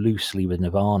in loosely with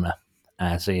Nirvana,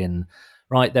 as in,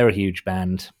 right, they're a huge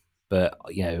band, but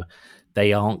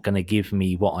they aren't going to give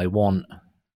me what I want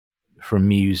from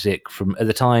music. At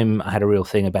the time, I had a real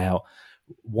thing about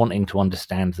wanting to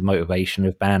understand the motivation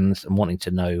of bands and wanting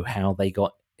to know how they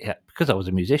got, because I was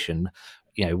a musician,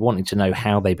 wanting to know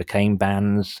how they became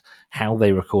bands, how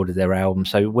they recorded their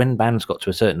albums. So when bands got to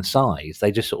a certain size,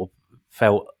 they just sort of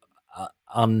felt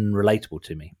unrelatable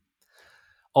to me.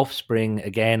 Offspring,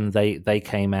 again, they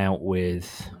came out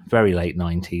with very late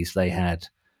 90s. They had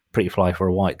Pretty Fly for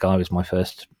a White Guy was my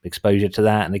first exposure to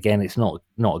that. And again, it's not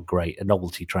a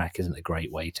novelty track isn't a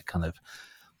great way to kind of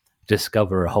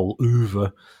discover a whole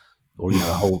oeuvre or a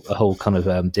whole kind of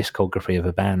discography of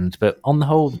a band. But on the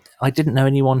whole, I didn't know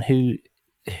anyone who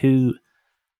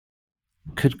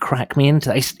could crack me into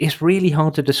that. It's really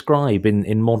hard to describe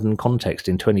in modern context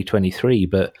in 2023.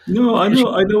 But no, I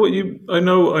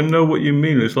know what you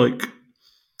mean. It's like,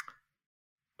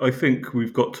 I think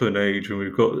we've got to an age,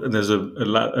 and there's a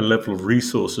level of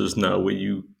resources now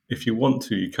where if you want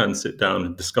to, you can sit down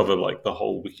and discover like the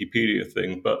whole Wikipedia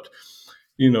thing. But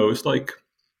it's like,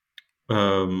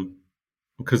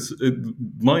 because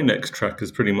my next track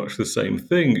is pretty much the same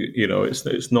thing.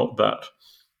 It's not that.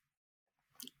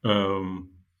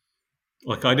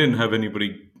 Like, I didn't have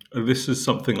anybody. This is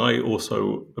something a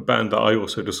band that I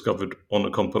also discovered on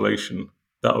a compilation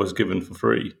that I was given for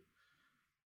free.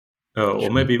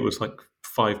 Or maybe it was like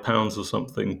 £5 or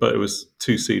something, but it was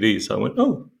 2 CDs. So I went,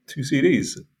 2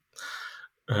 CDs.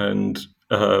 And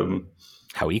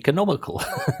how economical.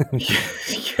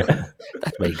 Yeah.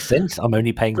 That makes sense. I'm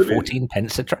only paying 14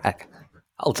 pence a track.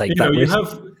 I'll take that risk.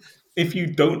 If you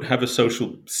don't have a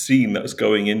social scene that's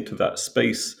going into that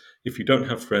space, if you don't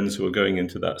have friends who are going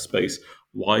into that space,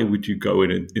 why would you go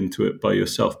into it by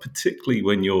yourself, particularly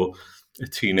when you're a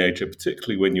teenager,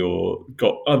 particularly when you're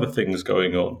got other things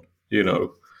going on,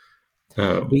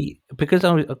 Because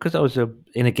I was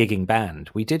in a gigging band,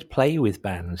 we did play with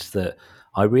bands that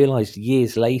I realised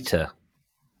years later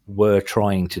were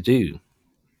trying to do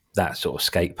that sort of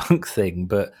skate punk thing,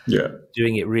 but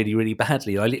doing it really, really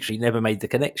badly. I literally never made the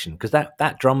connection because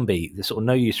that drum beat, the sort of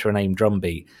no use for a name drum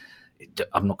beat,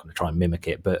 I'm not going to try and mimic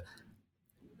it, but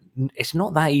it's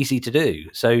not that easy to do.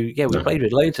 So we played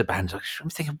with loads of bands. I'm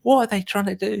thinking, what are they trying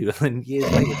to do? And then years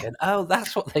later, again,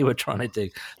 that's what they were trying to do.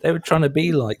 They were trying to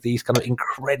be like these kind of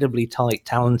incredibly tight,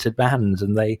 talented bands,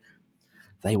 and they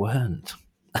weren't.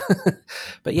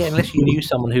 But unless you knew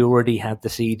someone who already had the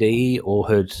CD or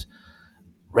had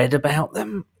read about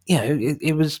them,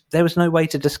 there was no way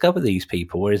to discover these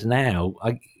people. Whereas now,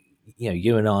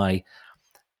 you and I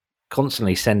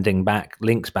constantly sending back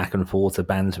links back and forth of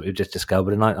bands that we've just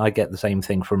discovered, and I get the same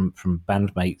thing from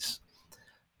bandmates,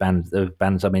 the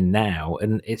bands I'm in now,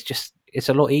 and it's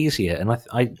a lot easier. And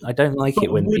I don't like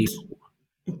it when people.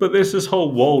 But there's this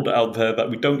whole world out there that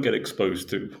we don't get exposed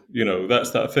to.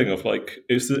 That's that thing of like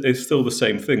it's still the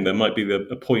same thing. There might be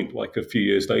a point like a few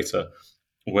years later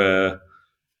where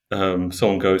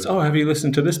someone goes, "Oh, have you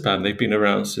listened to this band? They've been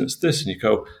around since this," and you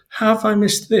go, "Have I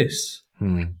missed this?"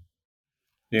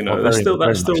 That's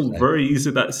still very easy.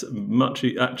 That's much.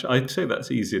 Actually, I'd say that's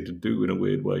easier to do in a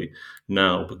weird way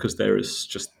now because there is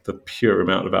just the pure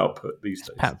amount of output these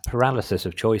days. Paralysis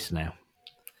of choice now.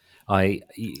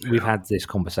 we've had this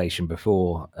conversation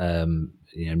before,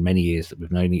 many years that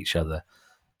we've known each other.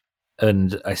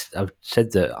 And I've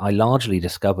said that I largely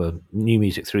discover new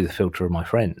music through the filter of my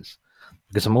friends,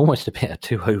 because I'm almost a bit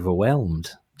too overwhelmed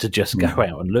to just go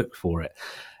out and look for it.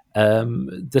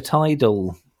 The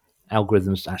Tidal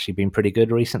algorithm's actually been pretty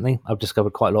good recently. I've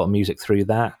discovered quite a lot of music through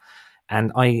that.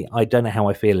 And I don't know how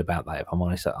I feel about that, if I'm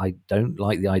honest. I don't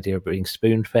like the idea of being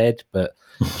spoon-fed, but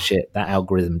shit, that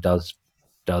algorithm does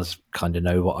kind of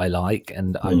know what I like,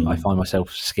 and I find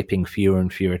myself skipping fewer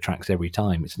and fewer tracks every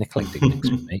time. It's an eclectic mix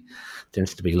for me. It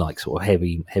tends to be like sort of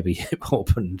heavy hip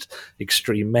hop and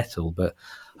extreme metal, but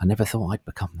I never thought I'd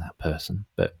become that person.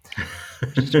 But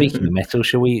speaking of metal,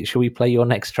 shall we play your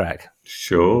next track?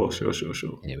 Sure.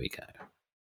 Here we go.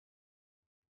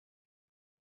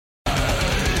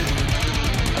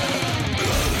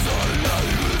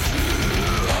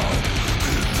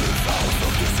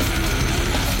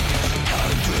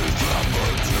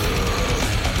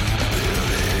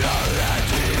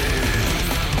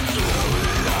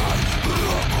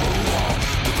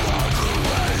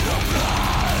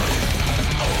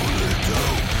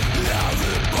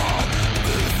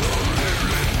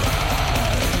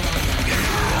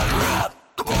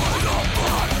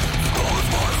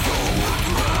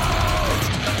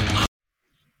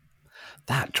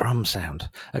 That drum sound.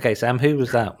 Okay, Sam, who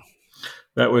was that?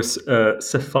 That was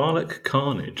Cephalic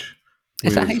Carnage.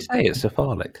 Is that how you say it?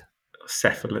 Cephalic?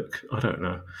 Cephalic? I don't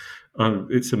know.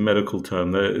 It's a medical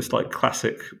term. It's like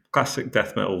classic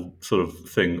death metal sort of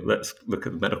thing. Let's look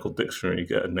at the medical dictionary and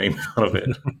get a name out of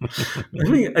it.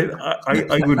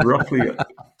 I would roughly.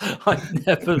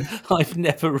 I've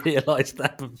never realised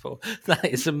that before. That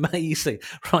is amazing.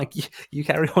 Right, you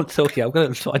carry on talking. I'm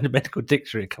going to find a medical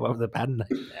dictionary and come up with a band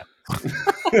name now.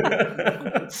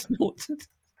 Snorted.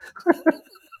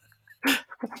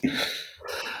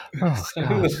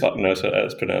 Who the fuck knows how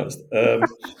that's pronounced?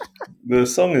 The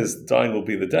song is "Dying Will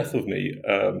Be the Death of Me,"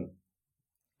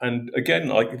 and again,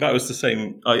 like that was the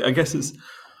same. I guess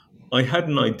I had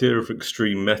an idea of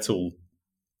extreme metal,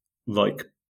 like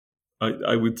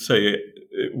I would say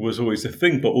it was always a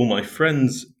thing, but all my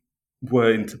friends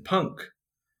were into punk,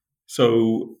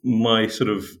 so my sort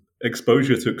of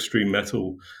exposure to extreme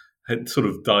metal had sort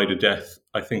of died a death.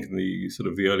 I think in the sort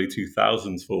of the early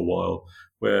 2000s for a while,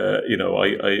 where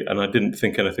I didn't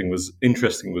think anything was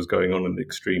interesting was going on in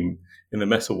the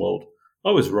metal world. I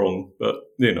was wrong, but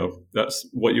that's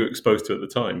what you were exposed to at the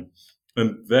time.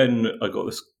 And then I got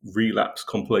this Relapse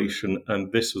compilation,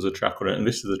 and this was a track on it, and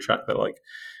this is a track that like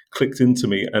clicked into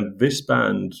me, and this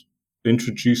band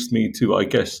introduced me to, I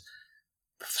guess,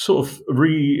 sort of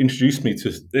reintroduced me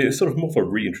to, it's sort of more of a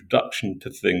reintroduction to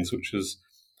things, which is,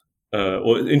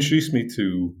 or it introduced me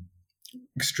to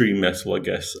extreme metal, I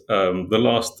guess. The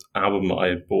last album I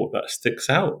had bought that sticks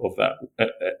out of that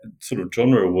sort of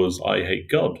genre was I Hate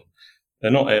God.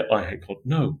 They're not I Hate God.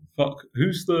 No, fuck.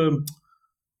 Who's the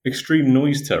Extreme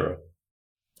Noise Terror?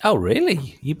 Oh,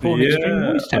 really? You bought an Extreme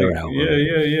Noise Terror album?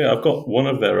 Yeah. I've got one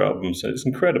of their albums. It's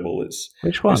incredible.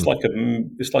 Which one?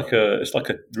 It's like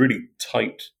a really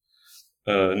tight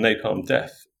Napalm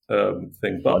Death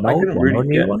thing, but I didn't really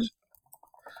get.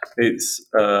 It's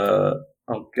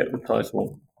I'll get the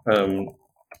title,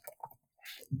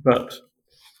 but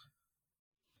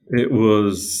it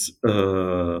was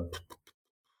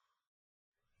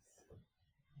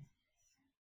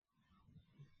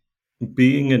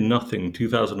Being in Nothing,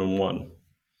 2001.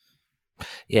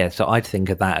 Yeah, so I'd think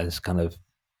of that as kind of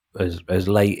as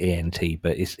late ENT,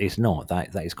 but it's not.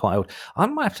 That is quite old. I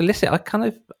might have to listen. I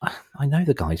know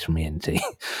the guys from ENT.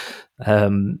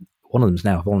 One of them's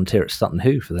now a volunteer at Sutton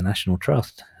Hoo for the National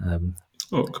Trust.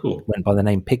 Oh, cool. Went by the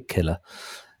name Pig Killer.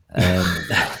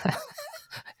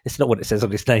 It's not what it says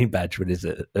on his name badge, but is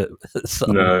it?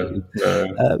 No.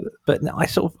 But no, I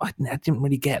didn't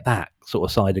really get that sort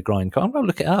of side of grindcore. I'm going to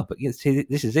look it up. But see,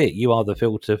 this is it. You are the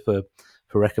filter for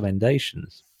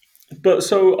recommendations. But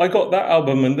so I got that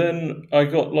album, and then I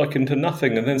got like into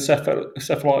Nothing, and then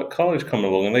Cephalic Carnage come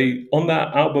along, and they on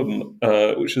that album,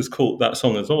 which is called, that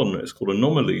song is on, it's called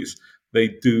Anomalies. They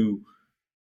do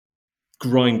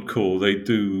grindcore, they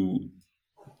do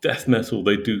death metal,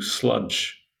 they do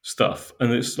sludge stuff,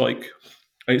 and it's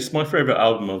my favorite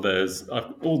album of theirs.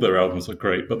 All their albums are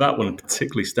great, but that one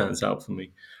particularly stands out for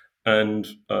me. And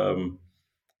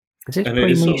is it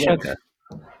pre-Meshuggah?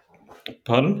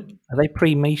 Pardon? Are they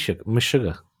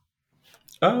pre-Meshuggah?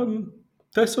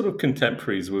 They're sort of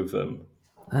contemporaries with them,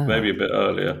 maybe a bit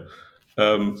earlier.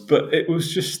 But it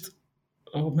was just,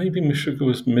 maybe Meshuggah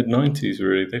was mid-90s,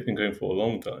 really. They've been going for a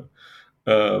long time.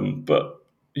 But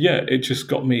yeah, it just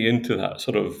got me into that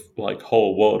sort of like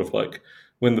whole world of like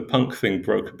when the punk thing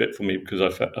broke a bit for me, because I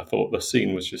thought the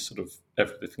scene was just sort of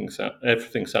everything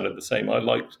sounded the same. I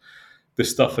liked the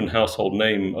stuff in Household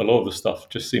Name. A lot of the stuff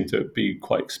just seemed to be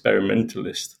quite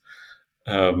experimentalist,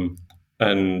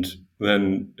 and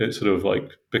then it sort of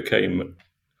like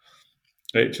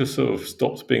it just sort of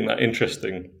stopped being that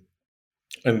interesting.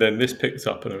 And then this picked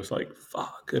up, and I was like,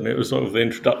 fuck. And it was sort of the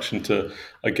introduction to,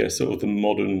 I guess, sort of the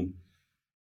modern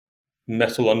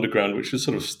metal underground, which has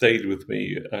sort of stayed with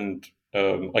me. And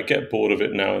I get bored of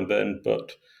it now and then,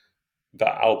 but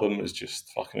that album is just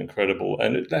fucking incredible.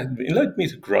 And it led me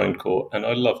to grindcore, and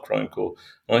I love grindcore.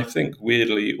 And I think,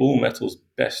 weirdly, all metal's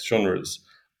best genres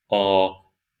are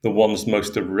the ones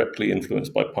most directly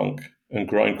influenced by punk. And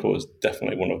grindcore is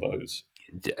definitely one of those.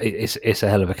 It's a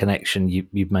hell of a connection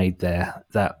you've made there.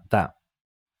 That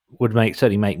would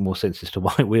certainly make more sense as to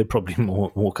why we're probably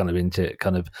more kind of into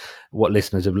kind of what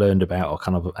listeners have learned about, or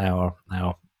kind of our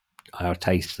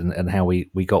tastes and how we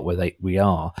got where we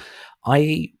are.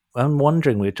 I'm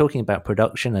wondering, we were talking about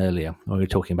production earlier, when we were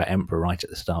talking about Emperor right at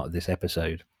the start of this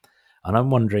episode, and I'm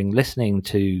wondering, listening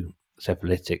to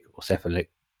Cephalic,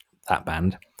 that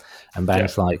band, and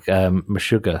bands like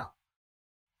Meshuggah,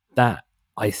 that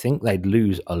I think they'd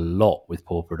lose a lot with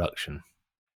poor production,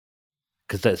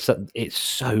 because it's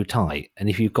so tight, and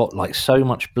if you've got like so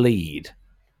much bleed,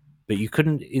 but you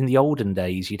couldn't in the olden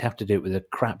days, you'd have to do it with a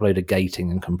crap load of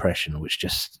gating and compression, which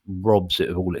just robs it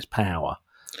of all its power.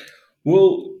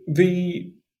 Well,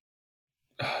 we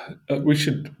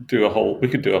could do a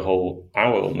whole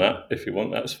hour on that if you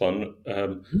want. That's fun.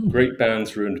 Great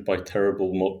bands ruined by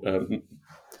terrible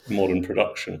modern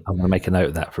production. I'm going to make a note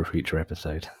of that for a future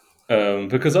episode.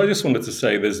 Because I just wanted to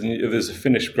say there's a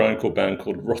Finnish grindcore band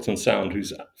called Rotten Sound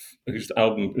whose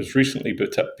album has recently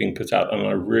been put out, and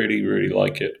I really, really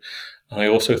like it. And I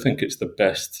also think it's the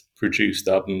best produced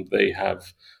album they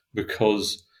have,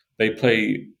 because they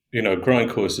play,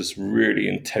 grindcore is this really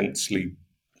intensely,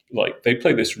 like, they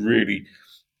play this really,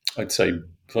 I'd say,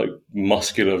 like,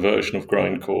 muscular version of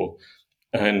grindcore,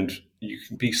 and you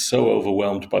can be so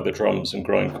overwhelmed by the drums in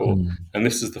grindcore. And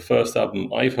this is the first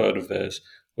album I've heard of theirs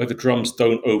where the drums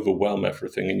don't overwhelm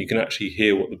everything, and you can actually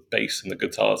hear what the bass and the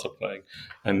guitars are playing.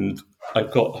 And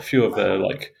I've got a few of their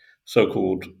like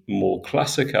so-called more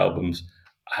classic albums,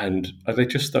 and they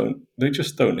just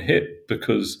don't hit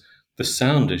because the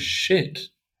sound is shit.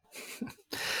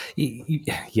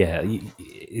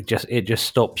 It just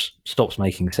stops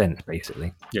making sense,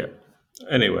 basically. Yeah.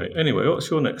 Anyway,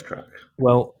 what's your next track?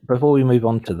 Well, before we move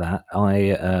on to that,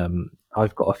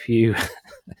 I've got a few.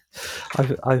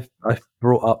 I've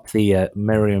brought up the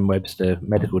Merriam-Webster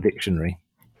Medical Dictionary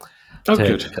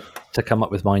to come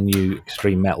up with my new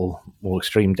extreme metal or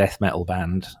extreme death metal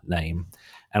band name,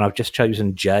 and I've just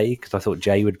chosen J because I thought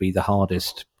J would be the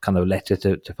hardest kind of letter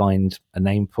to find a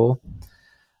name for.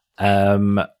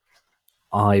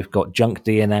 I've got Junk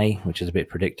DNA, which is a bit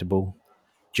predictable.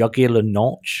 Jugular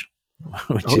Notch,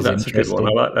 which is that's interesting. A good one.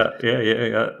 I like that.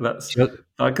 Yeah.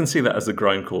 I can see that as a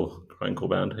grindcore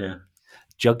band. Yeah.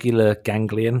 Jugular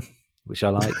Ganglion, which I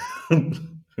like.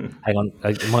 Hang on,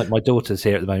 my daughter's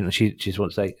here at the moment, and she just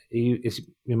wants to say, "Is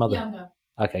your mother?" Younger.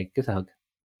 Okay, give a hug.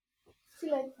 See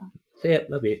you later. See ya,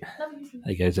 love you. Love you.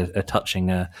 There goes a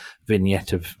touching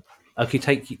vignette of. Okay,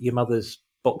 take your mother's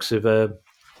box of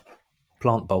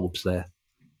plant bulbs there.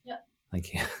 Yeah.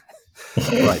 Thank you.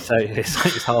 Right, so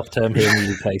it's half term here in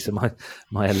the UK, so my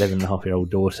 11.5-year-old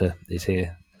daughter is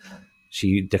here.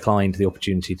 She declined the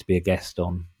opportunity to be a guest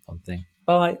on thing.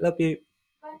 Bye, love you.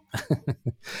 Bye.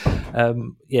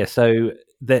 So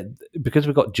because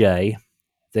we've got J,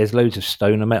 there's loads of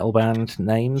stoner metal band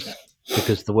names,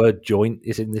 because the word joint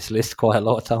is in this list quite a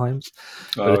lot of times.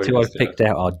 But the two I've picked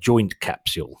out are Joint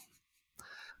Capsule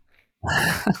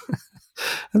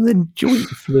and then Joint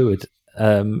Fluid.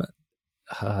 I'm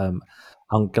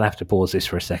going to have to pause this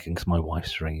for a second because my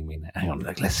wife's ringing me now. Hang on,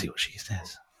 let's see what she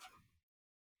says.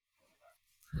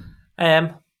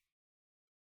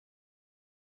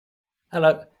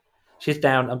 Hello. She's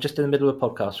down. I'm just in the middle of a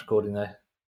podcast recording there.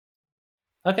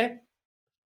 Okay.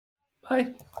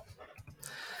 Bye.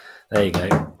 There you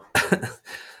go.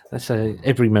 That's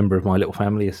every member of my little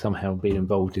family has somehow been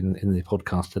involved in the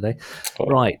podcast today. Oh.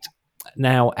 Right.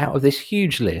 Now, out of this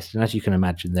huge list, and as you can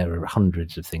imagine, there are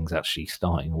hundreds of things actually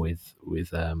starting with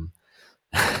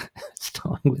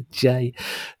starting with J.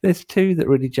 There's two that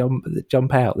really jump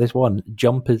out. There's one,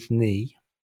 Jumper's Knee.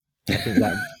 I think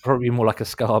that's probably more like a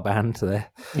ska band there.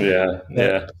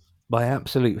 Yeah. My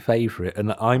absolute favourite,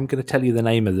 and I'm going to tell you the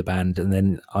name of the band, and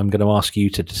then I'm going to ask you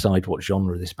to decide what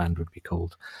genre this band would be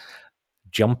called.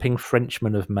 Jumping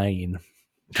Frenchmen of Maine.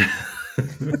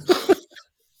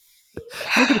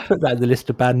 I'm going to put that in the list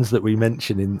of bands that we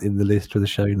mention in the list for the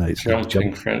show notes.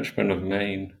 Jumping Frenchman of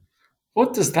Maine.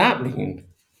 What does that mean?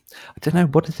 I don't know.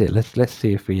 What is it? Let's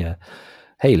see if we...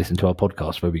 hey, listen to our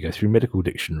podcast where we go through medical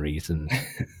dictionaries and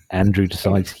Andrew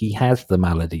decides he has the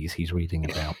maladies he's reading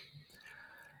about.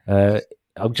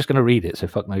 I'm just going to read it, so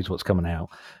fuck knows what's coming out.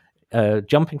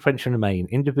 Jumping Frenchman of Maine,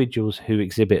 individuals who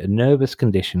exhibit a nervous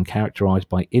condition characterized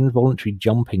by involuntary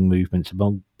jumping movements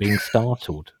among being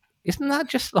startled. Isn't that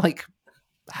just like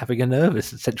having a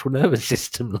central nervous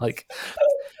system? Like,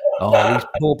 oh, these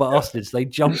poor bastards, they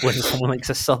jump when someone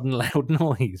makes a sudden loud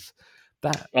noise.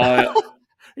 That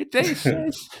it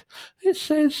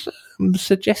says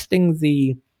suggesting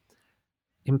the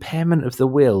impairment of the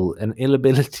will and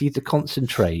inability to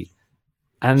concentrate,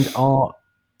 and are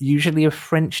usually of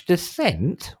French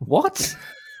descent. What?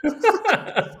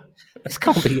 This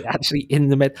can't be actually in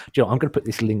the med. Do you know, I'm going to put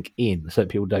this link in so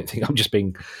people don't think I'm just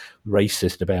being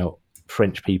racist about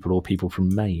French people or people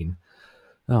from Maine.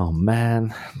 Oh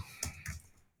man,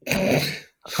 I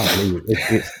can't believe it.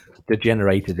 It's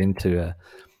degenerated into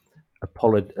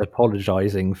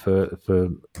apologizing for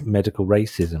medical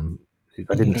racism.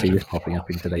 I didn't see this popping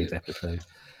up in today's episode.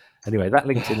 Anyway, that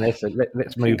link's in there, so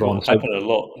let's move on. Happen a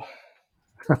lot.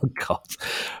 Oh God,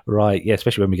 right? Yeah,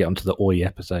 especially when we get onto the Oi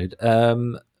episode.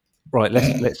 Right,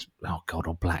 let's. Oh God,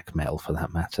 or black metal for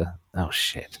that matter. Oh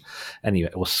shit. Anyway,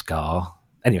 or ska.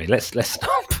 Anyway, let's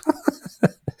stop.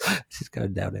 This is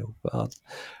going downhill fast.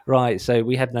 Right, so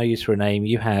we had No Use for a Name.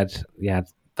 You had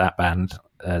that band,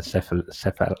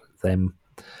 them.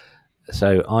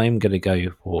 So I'm going to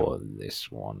go for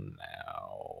this one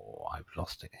now. I've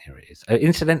lost it. Here it is.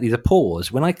 Incidentally, the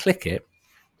pause, when I click it,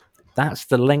 that's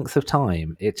the length of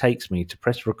time it takes me to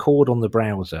press record on the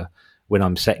browser when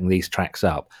I'm setting these tracks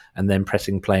up and then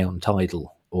pressing play on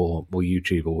Tidal or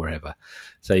YouTube or wherever.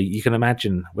 So you can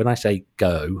imagine when I say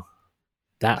go,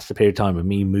 that's the period of time of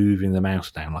me moving the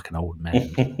mouse down like an old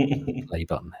man. Play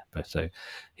button. So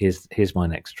here's my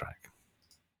next track.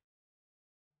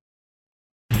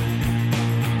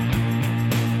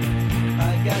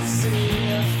 I got syphilitic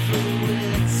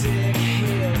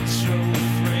hetero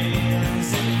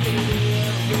friends in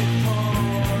every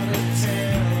part of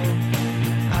town.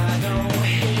 I don't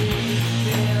hate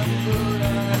them, but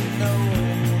I know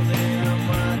them.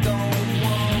 I don't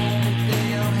want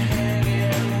them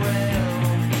hanging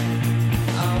around.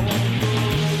 I won't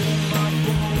burn my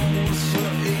bones for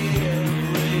every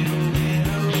little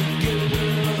girl he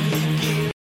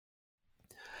gives.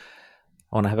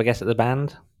 Want to have a guess at the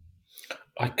band?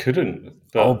 I couldn't.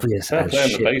 But Obvious fair as play on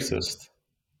the shit. bassist.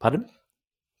 Pardon?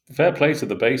 Fair play to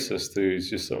the bassist who's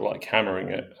just sort of like hammering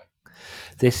it.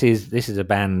 This is a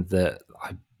band that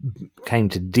I came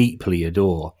to deeply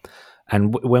adore,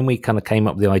 and when we kind of came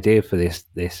up with the idea for this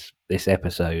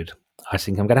episode, I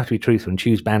think I'm going to have to be truthful and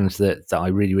choose bands that I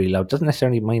really, really love. Doesn't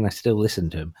necessarily mean I still listen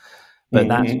to them, but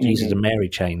that's Jesus and Mary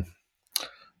Chain.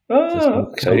 Oh,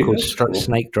 okay. So called That's cool.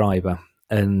 Snake Driver,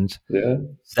 and Yeah.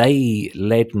 they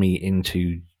led me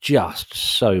into just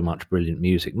so much brilliant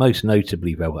music, most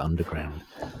notably Velvet Underground,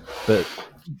 but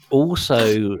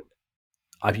also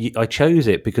I chose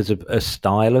it because of a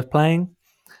style of playing,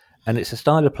 and it's a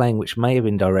style of playing which may have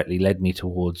indirectly led me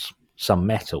towards some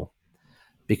metal,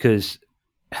 because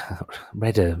I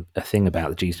read a thing about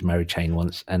the Jesus and Mary Chain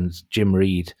once, and Jim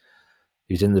Reed,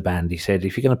 who's in the band, he said,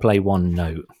 if you're going to play one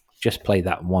note, just play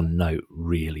that one note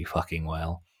really fucking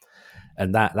well.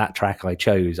 And that track I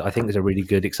chose, I think, is a really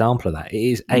good example of that. It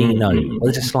is a note. Well,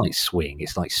 there's a slight swing.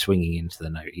 It's like swinging into the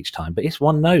note each time, but it's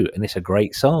one note, and it's a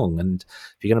great song. And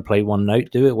if you're going to play one note,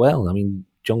 do it well. I mean,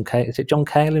 is it John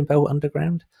Cale in Velvet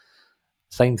Underground?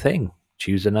 Same thing.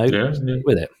 Choose a note, stick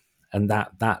with it, and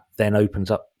that then opens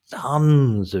up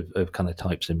tons of kind of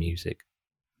types of music.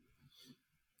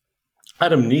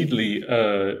 Adam Needley,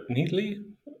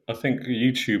 I think a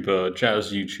YouTuber,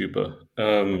 jazz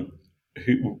YouTuber,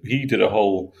 who he did a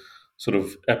whole sort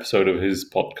of episode of his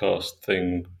podcast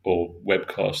thing or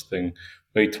webcast thing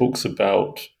where he talks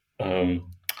about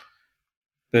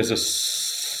there's a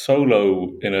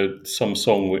solo in some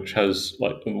song which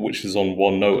is on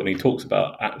one note, and he talks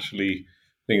about actually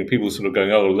people sort of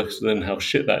going, oh, listen how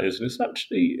shit that is, and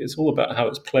it's all about how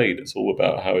it's played. It's all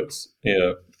about how it's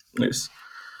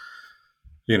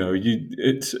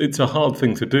it's a hard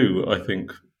thing to do, I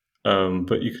think,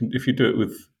 but you can, if you do it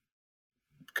with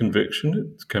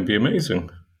conviction, it can be amazing.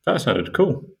 That sounded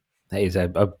cool. That is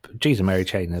Jesus and Mary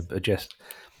Chain are just,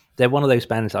 they're one of those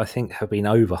bands I think have been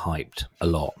overhyped a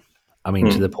lot. I mean,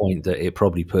 to the point that it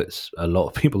probably puts a lot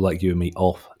of people like you and me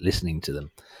off listening to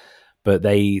them. But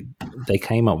they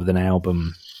came up with an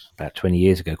album about 20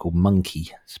 years ago called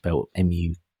Monkey, spelled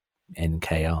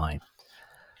NKI.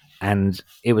 And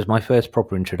it was my first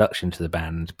proper introduction to the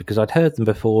band because I'd heard them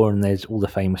before, and there's all the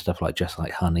famous stuff like Just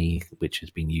Like Honey, which has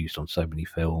been used on so many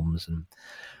films. And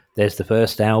there's the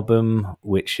first album,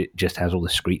 which it just has all the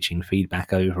screeching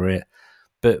feedback over it.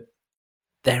 But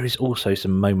there is also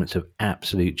some moments of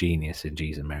absolute genius in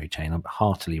Jesus and Mary Chain. I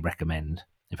heartily recommend.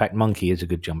 In fact, Monkey is a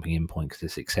good jumping in point because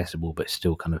it's accessible, but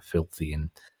still kind of filthy.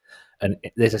 And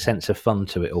there's a sense of fun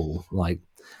to it all. Like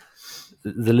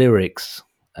the lyrics...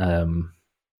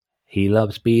 he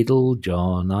loves Beetle,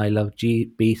 John, I love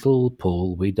Beetle,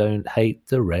 Paul, we don't hate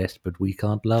the rest, but we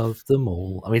can't love them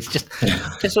all. I mean, it's just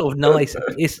sort of nice.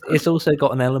 It's also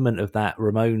got an element of that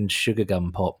Ramones sugar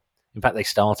gum pop. In fact, they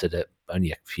started it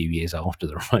only a few years after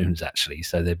the Ramones, actually,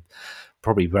 so they've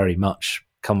probably very much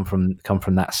come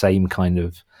from that same kind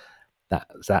of,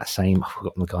 that same, I've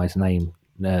forgotten the guy's name,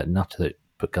 nutter that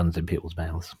put guns in people's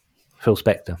mouths. Phil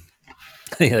Spector.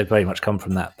 They very much come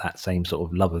from that same sort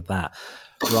of love of that.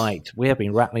 Right, we have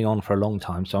been rattling on for a long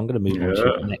time, so I'm going to move on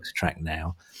to the next track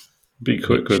now. Be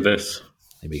quick with this.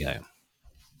 Here we go.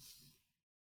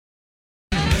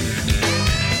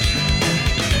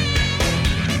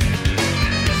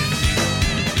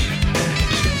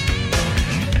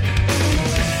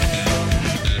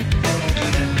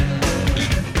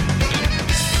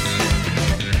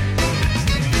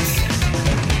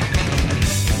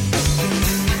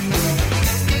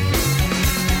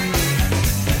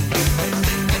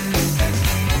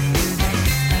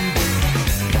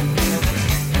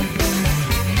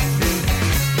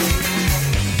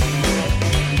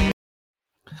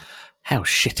 How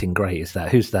shitting great is that?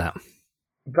 Who's that?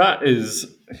 That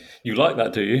is, you like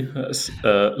that, do you? That's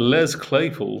Les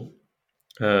Claypool.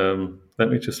 Let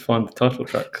me just find the title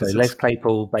track. So Les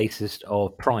Claypool, bassist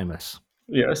of Primus.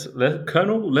 Yes,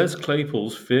 Colonel Les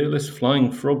Claypool's Fearless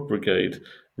Flying Frog Brigade,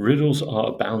 Riddles Are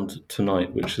Abound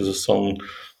Tonight, which is a song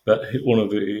that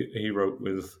he wrote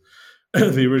with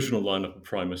the original lineup of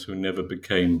Primus, who never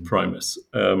became Primus.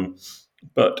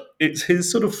 But it's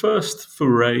his sort of first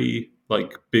foray,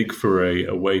 like big foray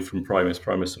away from Primus.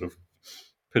 Primus sort of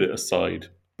put it aside.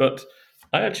 But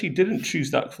I actually didn't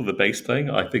choose that for the bass playing.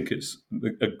 I think it's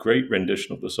a great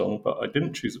rendition of the song, but I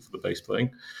didn't choose it for the bass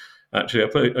playing. Actually,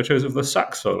 I chose it for the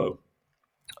sax solo.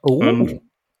 Oh,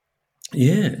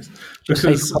 yes. Just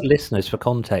say for listeners, for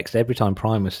context, every time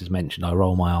Primus is mentioned, I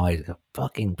roll my eyes.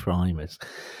 Fucking Primus.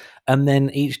 And then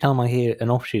each time I hear an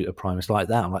offshoot of Primus like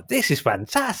that, I'm like, this is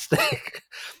fantastic.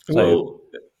 Well,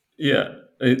 yeah.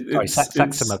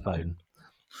 Saxophone.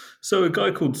 So a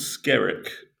guy called Skerrick,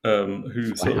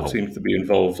 who sort of seems to be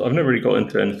involved. I've never really got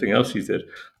into anything else he did.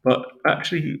 But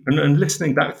actually, and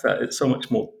listening back to that, it's so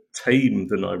much more tame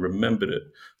than I remembered it.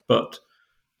 But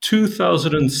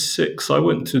 2006, I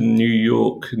went to New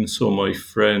York and saw my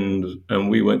friend, and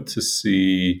we went to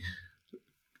see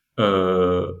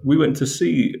the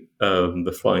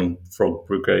Flying Frog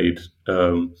Brigade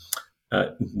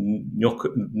at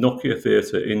Nokia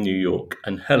Theatre in New York,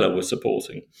 and Hella was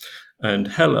supporting. And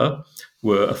Hella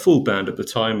were a full band at the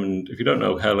time, and if you don't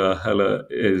know Hella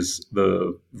is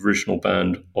the original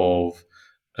band of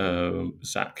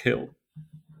Zach Hill.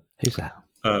 Who's that?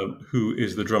 Who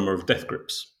is the drummer of Death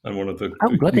Grips and one of the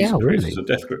producers of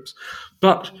Death Grips.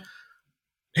 But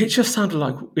it just sounded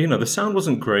like, the sound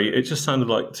wasn't great. It just sounded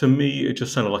like, to me, it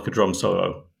just sounded like a drum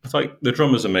solo. It's like, the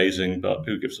drummer's amazing, but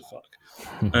who gives a fuck?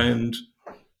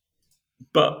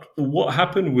 But what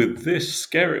happened with this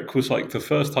Skerrick was like the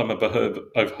first time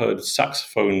I've heard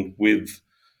saxophone with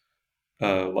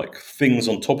like things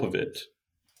on top of it,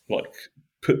 like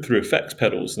put through effects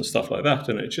pedals and stuff like that.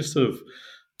 And it just sort of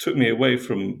took me away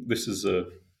from this is a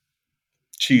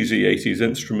cheesy 80s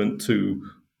instrument to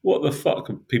what the fuck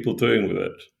are people doing with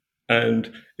it?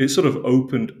 And it sort of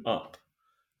opened up.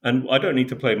 And I don't need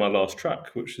to play my last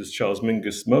track, which is Charles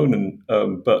Mingus Moanin',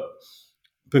 but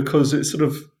because it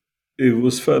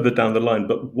was further down the line.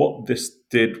 But what this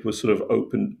did was sort of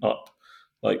open up,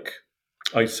 like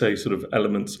I say, sort of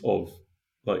elements of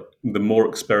like the more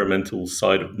experimental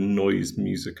side of noise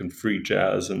music and free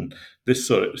jazz and this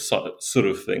sort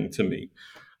of thing to me.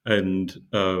 And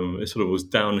it sort of was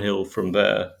downhill from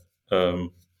there.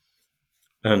 And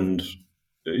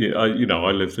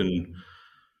I lived in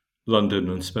London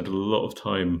and spent a lot of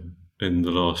time in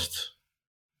the last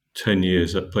 10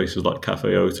 years at places like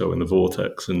Cafe Oto and the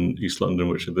Vortex in East London,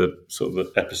 which are the sort of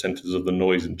the epicenters of the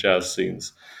noise and jazz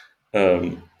scenes.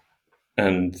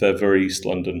 And they're very East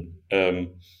London.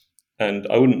 And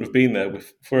I wouldn't have been there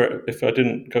if I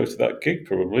didn't go to that gig,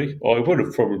 probably. Or I would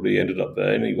have probably ended up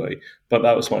there anyway. But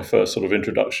that was my first sort of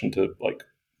introduction to like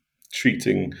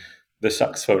treating the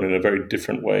saxophone in a very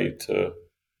different way to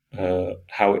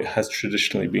how it has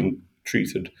traditionally been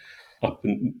treated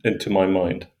into my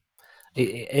mind.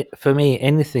 For me,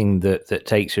 anything that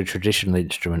takes a traditional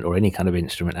instrument or any kind of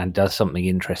instrument and does something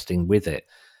interesting with it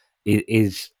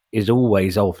is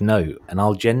always of note. And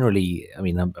I'll generally, I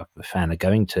mean, I'm a fan of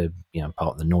going to,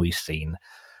 part of the noise scene,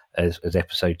 as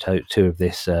episode 2 of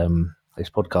this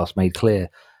podcast made clear.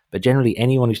 But generally,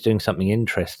 anyone who's doing something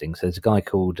interesting. So there's a guy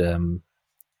called Robin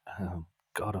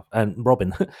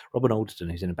Alderton,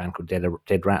 who's in a band called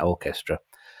Dead Rat Orchestra.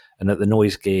 And at the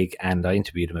noise gig, and I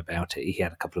interviewed him about it, he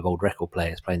had a couple of old record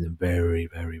players playing them very,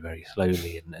 very, very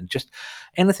slowly. And just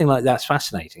anything like that's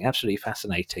fascinating, absolutely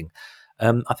fascinating.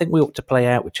 I think we ought to play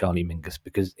out with Charlie Mingus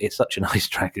because it's such a nice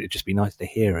track. It'd just be nice to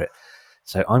hear it.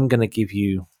 So I'm going to give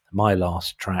you my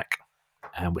last track,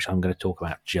 which I'm going to talk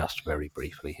about just very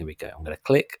briefly. Here we go. I'm going to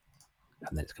click,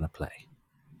 and then it's going to play.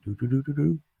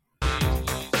 Do-do-do-do-do.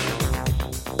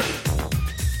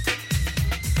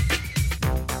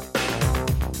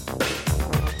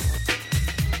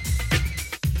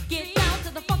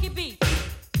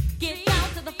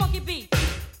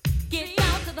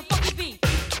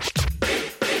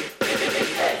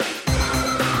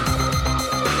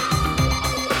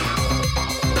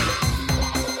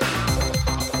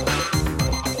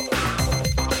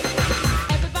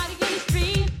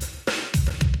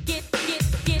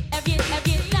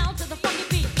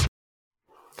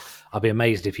 I'll be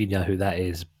amazed if you know who that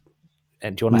is.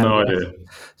 And do you want to have no idea?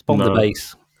 It's Bomb the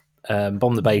Bass.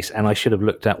 Bomb the Bass, and I should have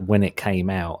looked at when it came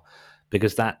out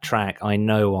because that track, I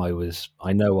know I was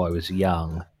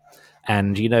young,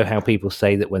 and you know how people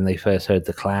say that when they first heard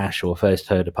the Clash or first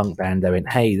heard a punk band, they went,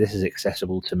 "Hey, this is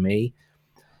accessible to me."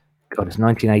 God, it's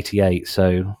 1988,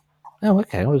 so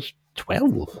okay, I was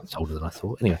 12. That's older than I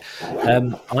thought. Anyway,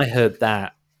 I heard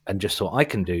that and just thought I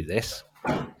can do this.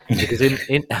 Because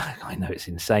I know it's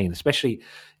insane, especially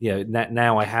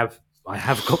now I have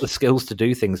got the skills to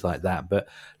do things like that. But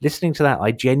listening to that,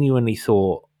 I genuinely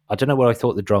thought, I don't know where I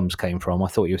thought the drums came from. I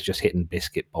thought he was just hitting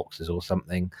biscuit boxes or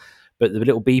something. But the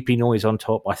little beepy noise on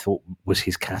top, I thought was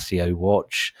his Casio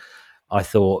watch. I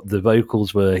thought the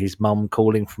vocals were his mum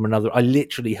calling from another. I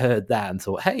literally heard that and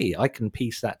thought, hey, I can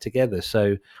piece that together.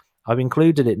 So I've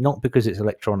included it not because it's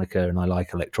electronica and I like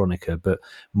electronica, but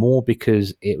more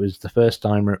because it was the first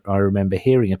time I remember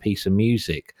hearing a piece of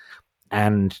music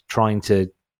and trying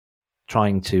to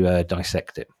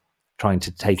dissect it, trying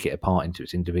to take it apart into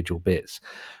its individual bits,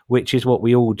 which is what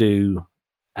we all do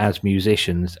as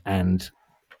musicians, and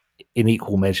in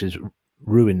equal measures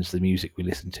ruins the music we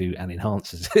listen to and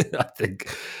enhances it. I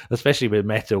think, especially with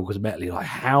metal, because metal, like,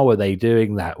 how are they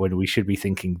doing that when we should be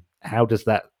thinking, how does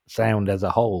that sound as a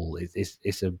whole?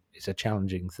 It's a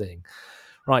challenging thing.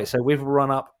 Right, so we've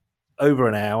run up over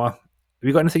an hour. Have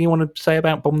you got anything you want to say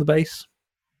about Bomb the Bass?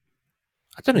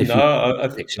 I don't know if I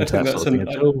think that's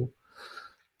at all.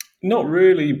 Not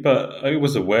really, but I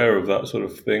was aware of that sort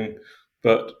of thing.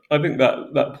 But I think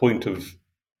that point of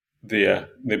the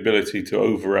ability to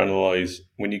overanalyze,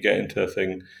 when you get into a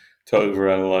thing, to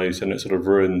overanalyze, and it sort of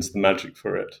ruins the magic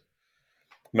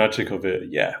of it.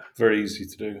 Yeah, very easy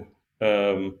to do.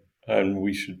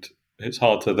 And it's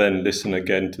hard to then listen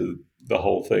again to the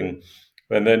whole thing.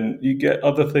 And then you get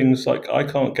other things like, I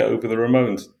can't get over the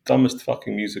Ramones, dumbest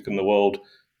fucking music in the world.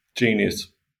 Genius.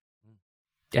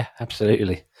 Yeah,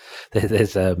 absolutely.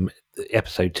 There's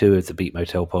episode 2 of the Beat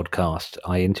Motel podcast.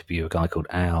 I interview a guy called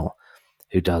Al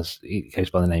he goes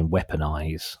by the name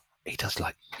Weaponize. He does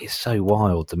it's so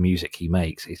wild, the music he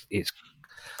makes. It's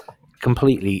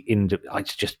completely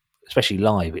it's just, especially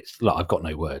live, it's like, I've got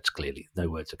no words, clearly. No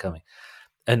words are coming.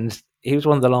 And he was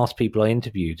one of the last people I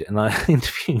interviewed, and I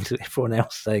interviewed everyone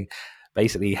else saying,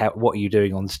 basically, what are you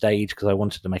doing on stage? Because I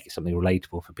wanted to make it something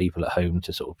relatable for people at home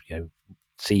to sort of,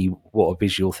 see what a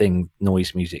visual thing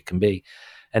noise music can be.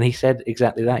 And he said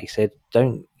exactly that. He said,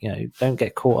 don't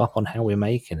get caught up on how we're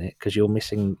making it, because you're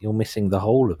missing the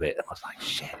whole of it. And I was like,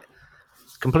 shit,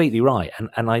 it's completely right.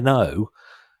 And I know,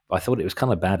 I thought it was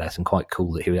kind of badass and quite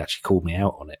cool that he actually called me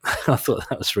out on it. I thought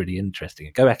that was really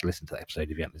interesting. Go back and listen to that episode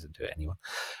if you haven't listened to it, anyone.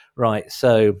 Right,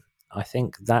 so I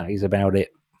think that is about it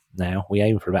now. We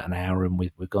aim for about an hour, and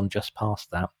we've gone just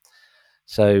past that.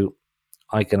 So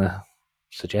I'm going to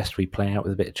suggest we play out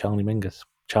with a bit of Charlie Mingus.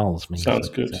 Charles Mingus. Sounds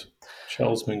good.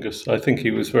 Charles Mingus. I think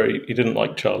he didn't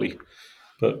like Charlie,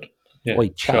 but yeah, Oi,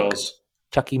 Charles.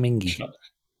 Chucky Mingy.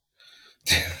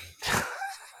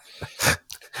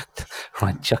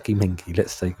 Right, Chucky Mingy,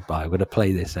 let's say goodbye. I'm going to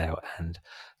play this out, and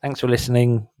thanks for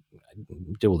listening.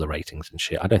 Do all the ratings and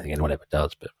shit. I don't think anyone ever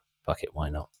does, but fuck it, why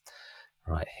not?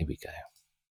 Right, here we go.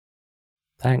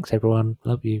 Thanks, everyone.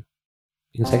 Love you.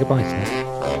 You can say goodbye to me.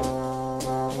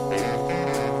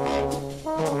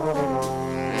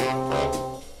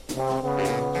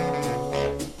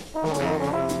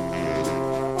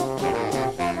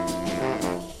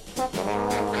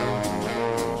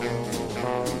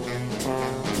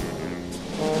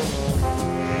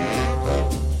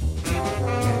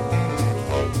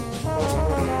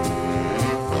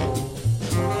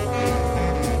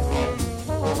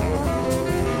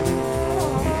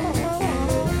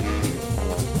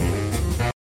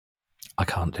 I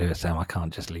can't do it, Sam. I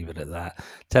can't just leave it at that.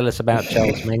 Tell us about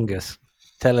Charles Mingus.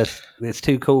 Tell us. It's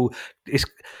too cool.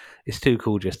 It's too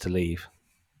cool just to leave.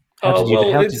 How did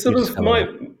you discover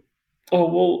that?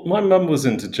 My mum was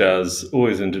into jazz,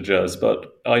 always into jazz,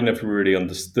 but I never really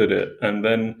understood it. And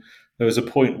then there was a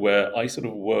point where I sort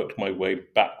of worked my way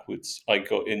backwards.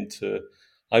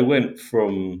 I went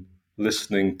from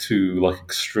listening to like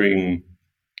extreme,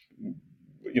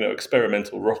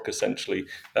 experimental rock essentially,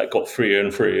 that got freer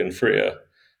and freer and freer.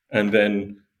 And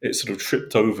then it sort of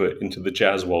tripped over into the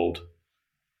jazz world.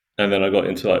 And then I got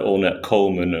into like Ornette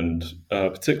Coleman and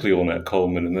particularly Ornette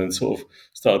Coleman, and then sort of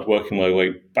started working my way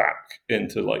back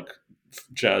into like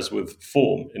jazz with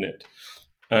form in it.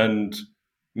 And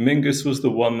Mingus was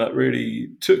the one that really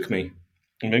took me.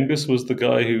 Mingus was the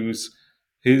guy who's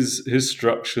his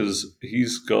structures.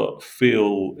 He's got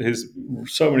feel.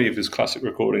 So many of his classic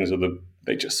recordings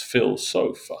they just feel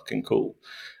so fucking cool.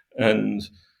 And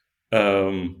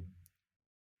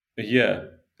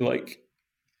like.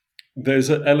 There's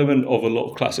an element of a lot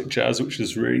of classic jazz which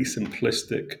is really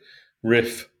simplistic,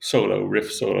 riff, solo, riff,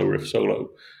 solo, riff, solo.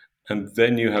 And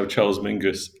then you have Charles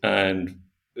Mingus, and,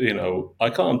 I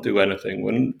can't do anything.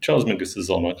 When Charles Mingus is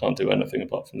on, I can't do anything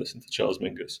apart from listen to Charles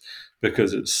Mingus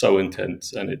because it's so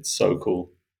intense and it's so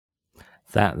cool.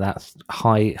 That's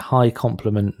high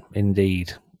compliment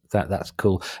indeed. That's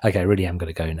cool. Okay, I really am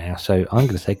going to go now. So I'm going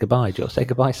to say goodbye. Do you want to say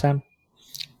goodbye, Sam?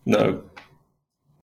 No.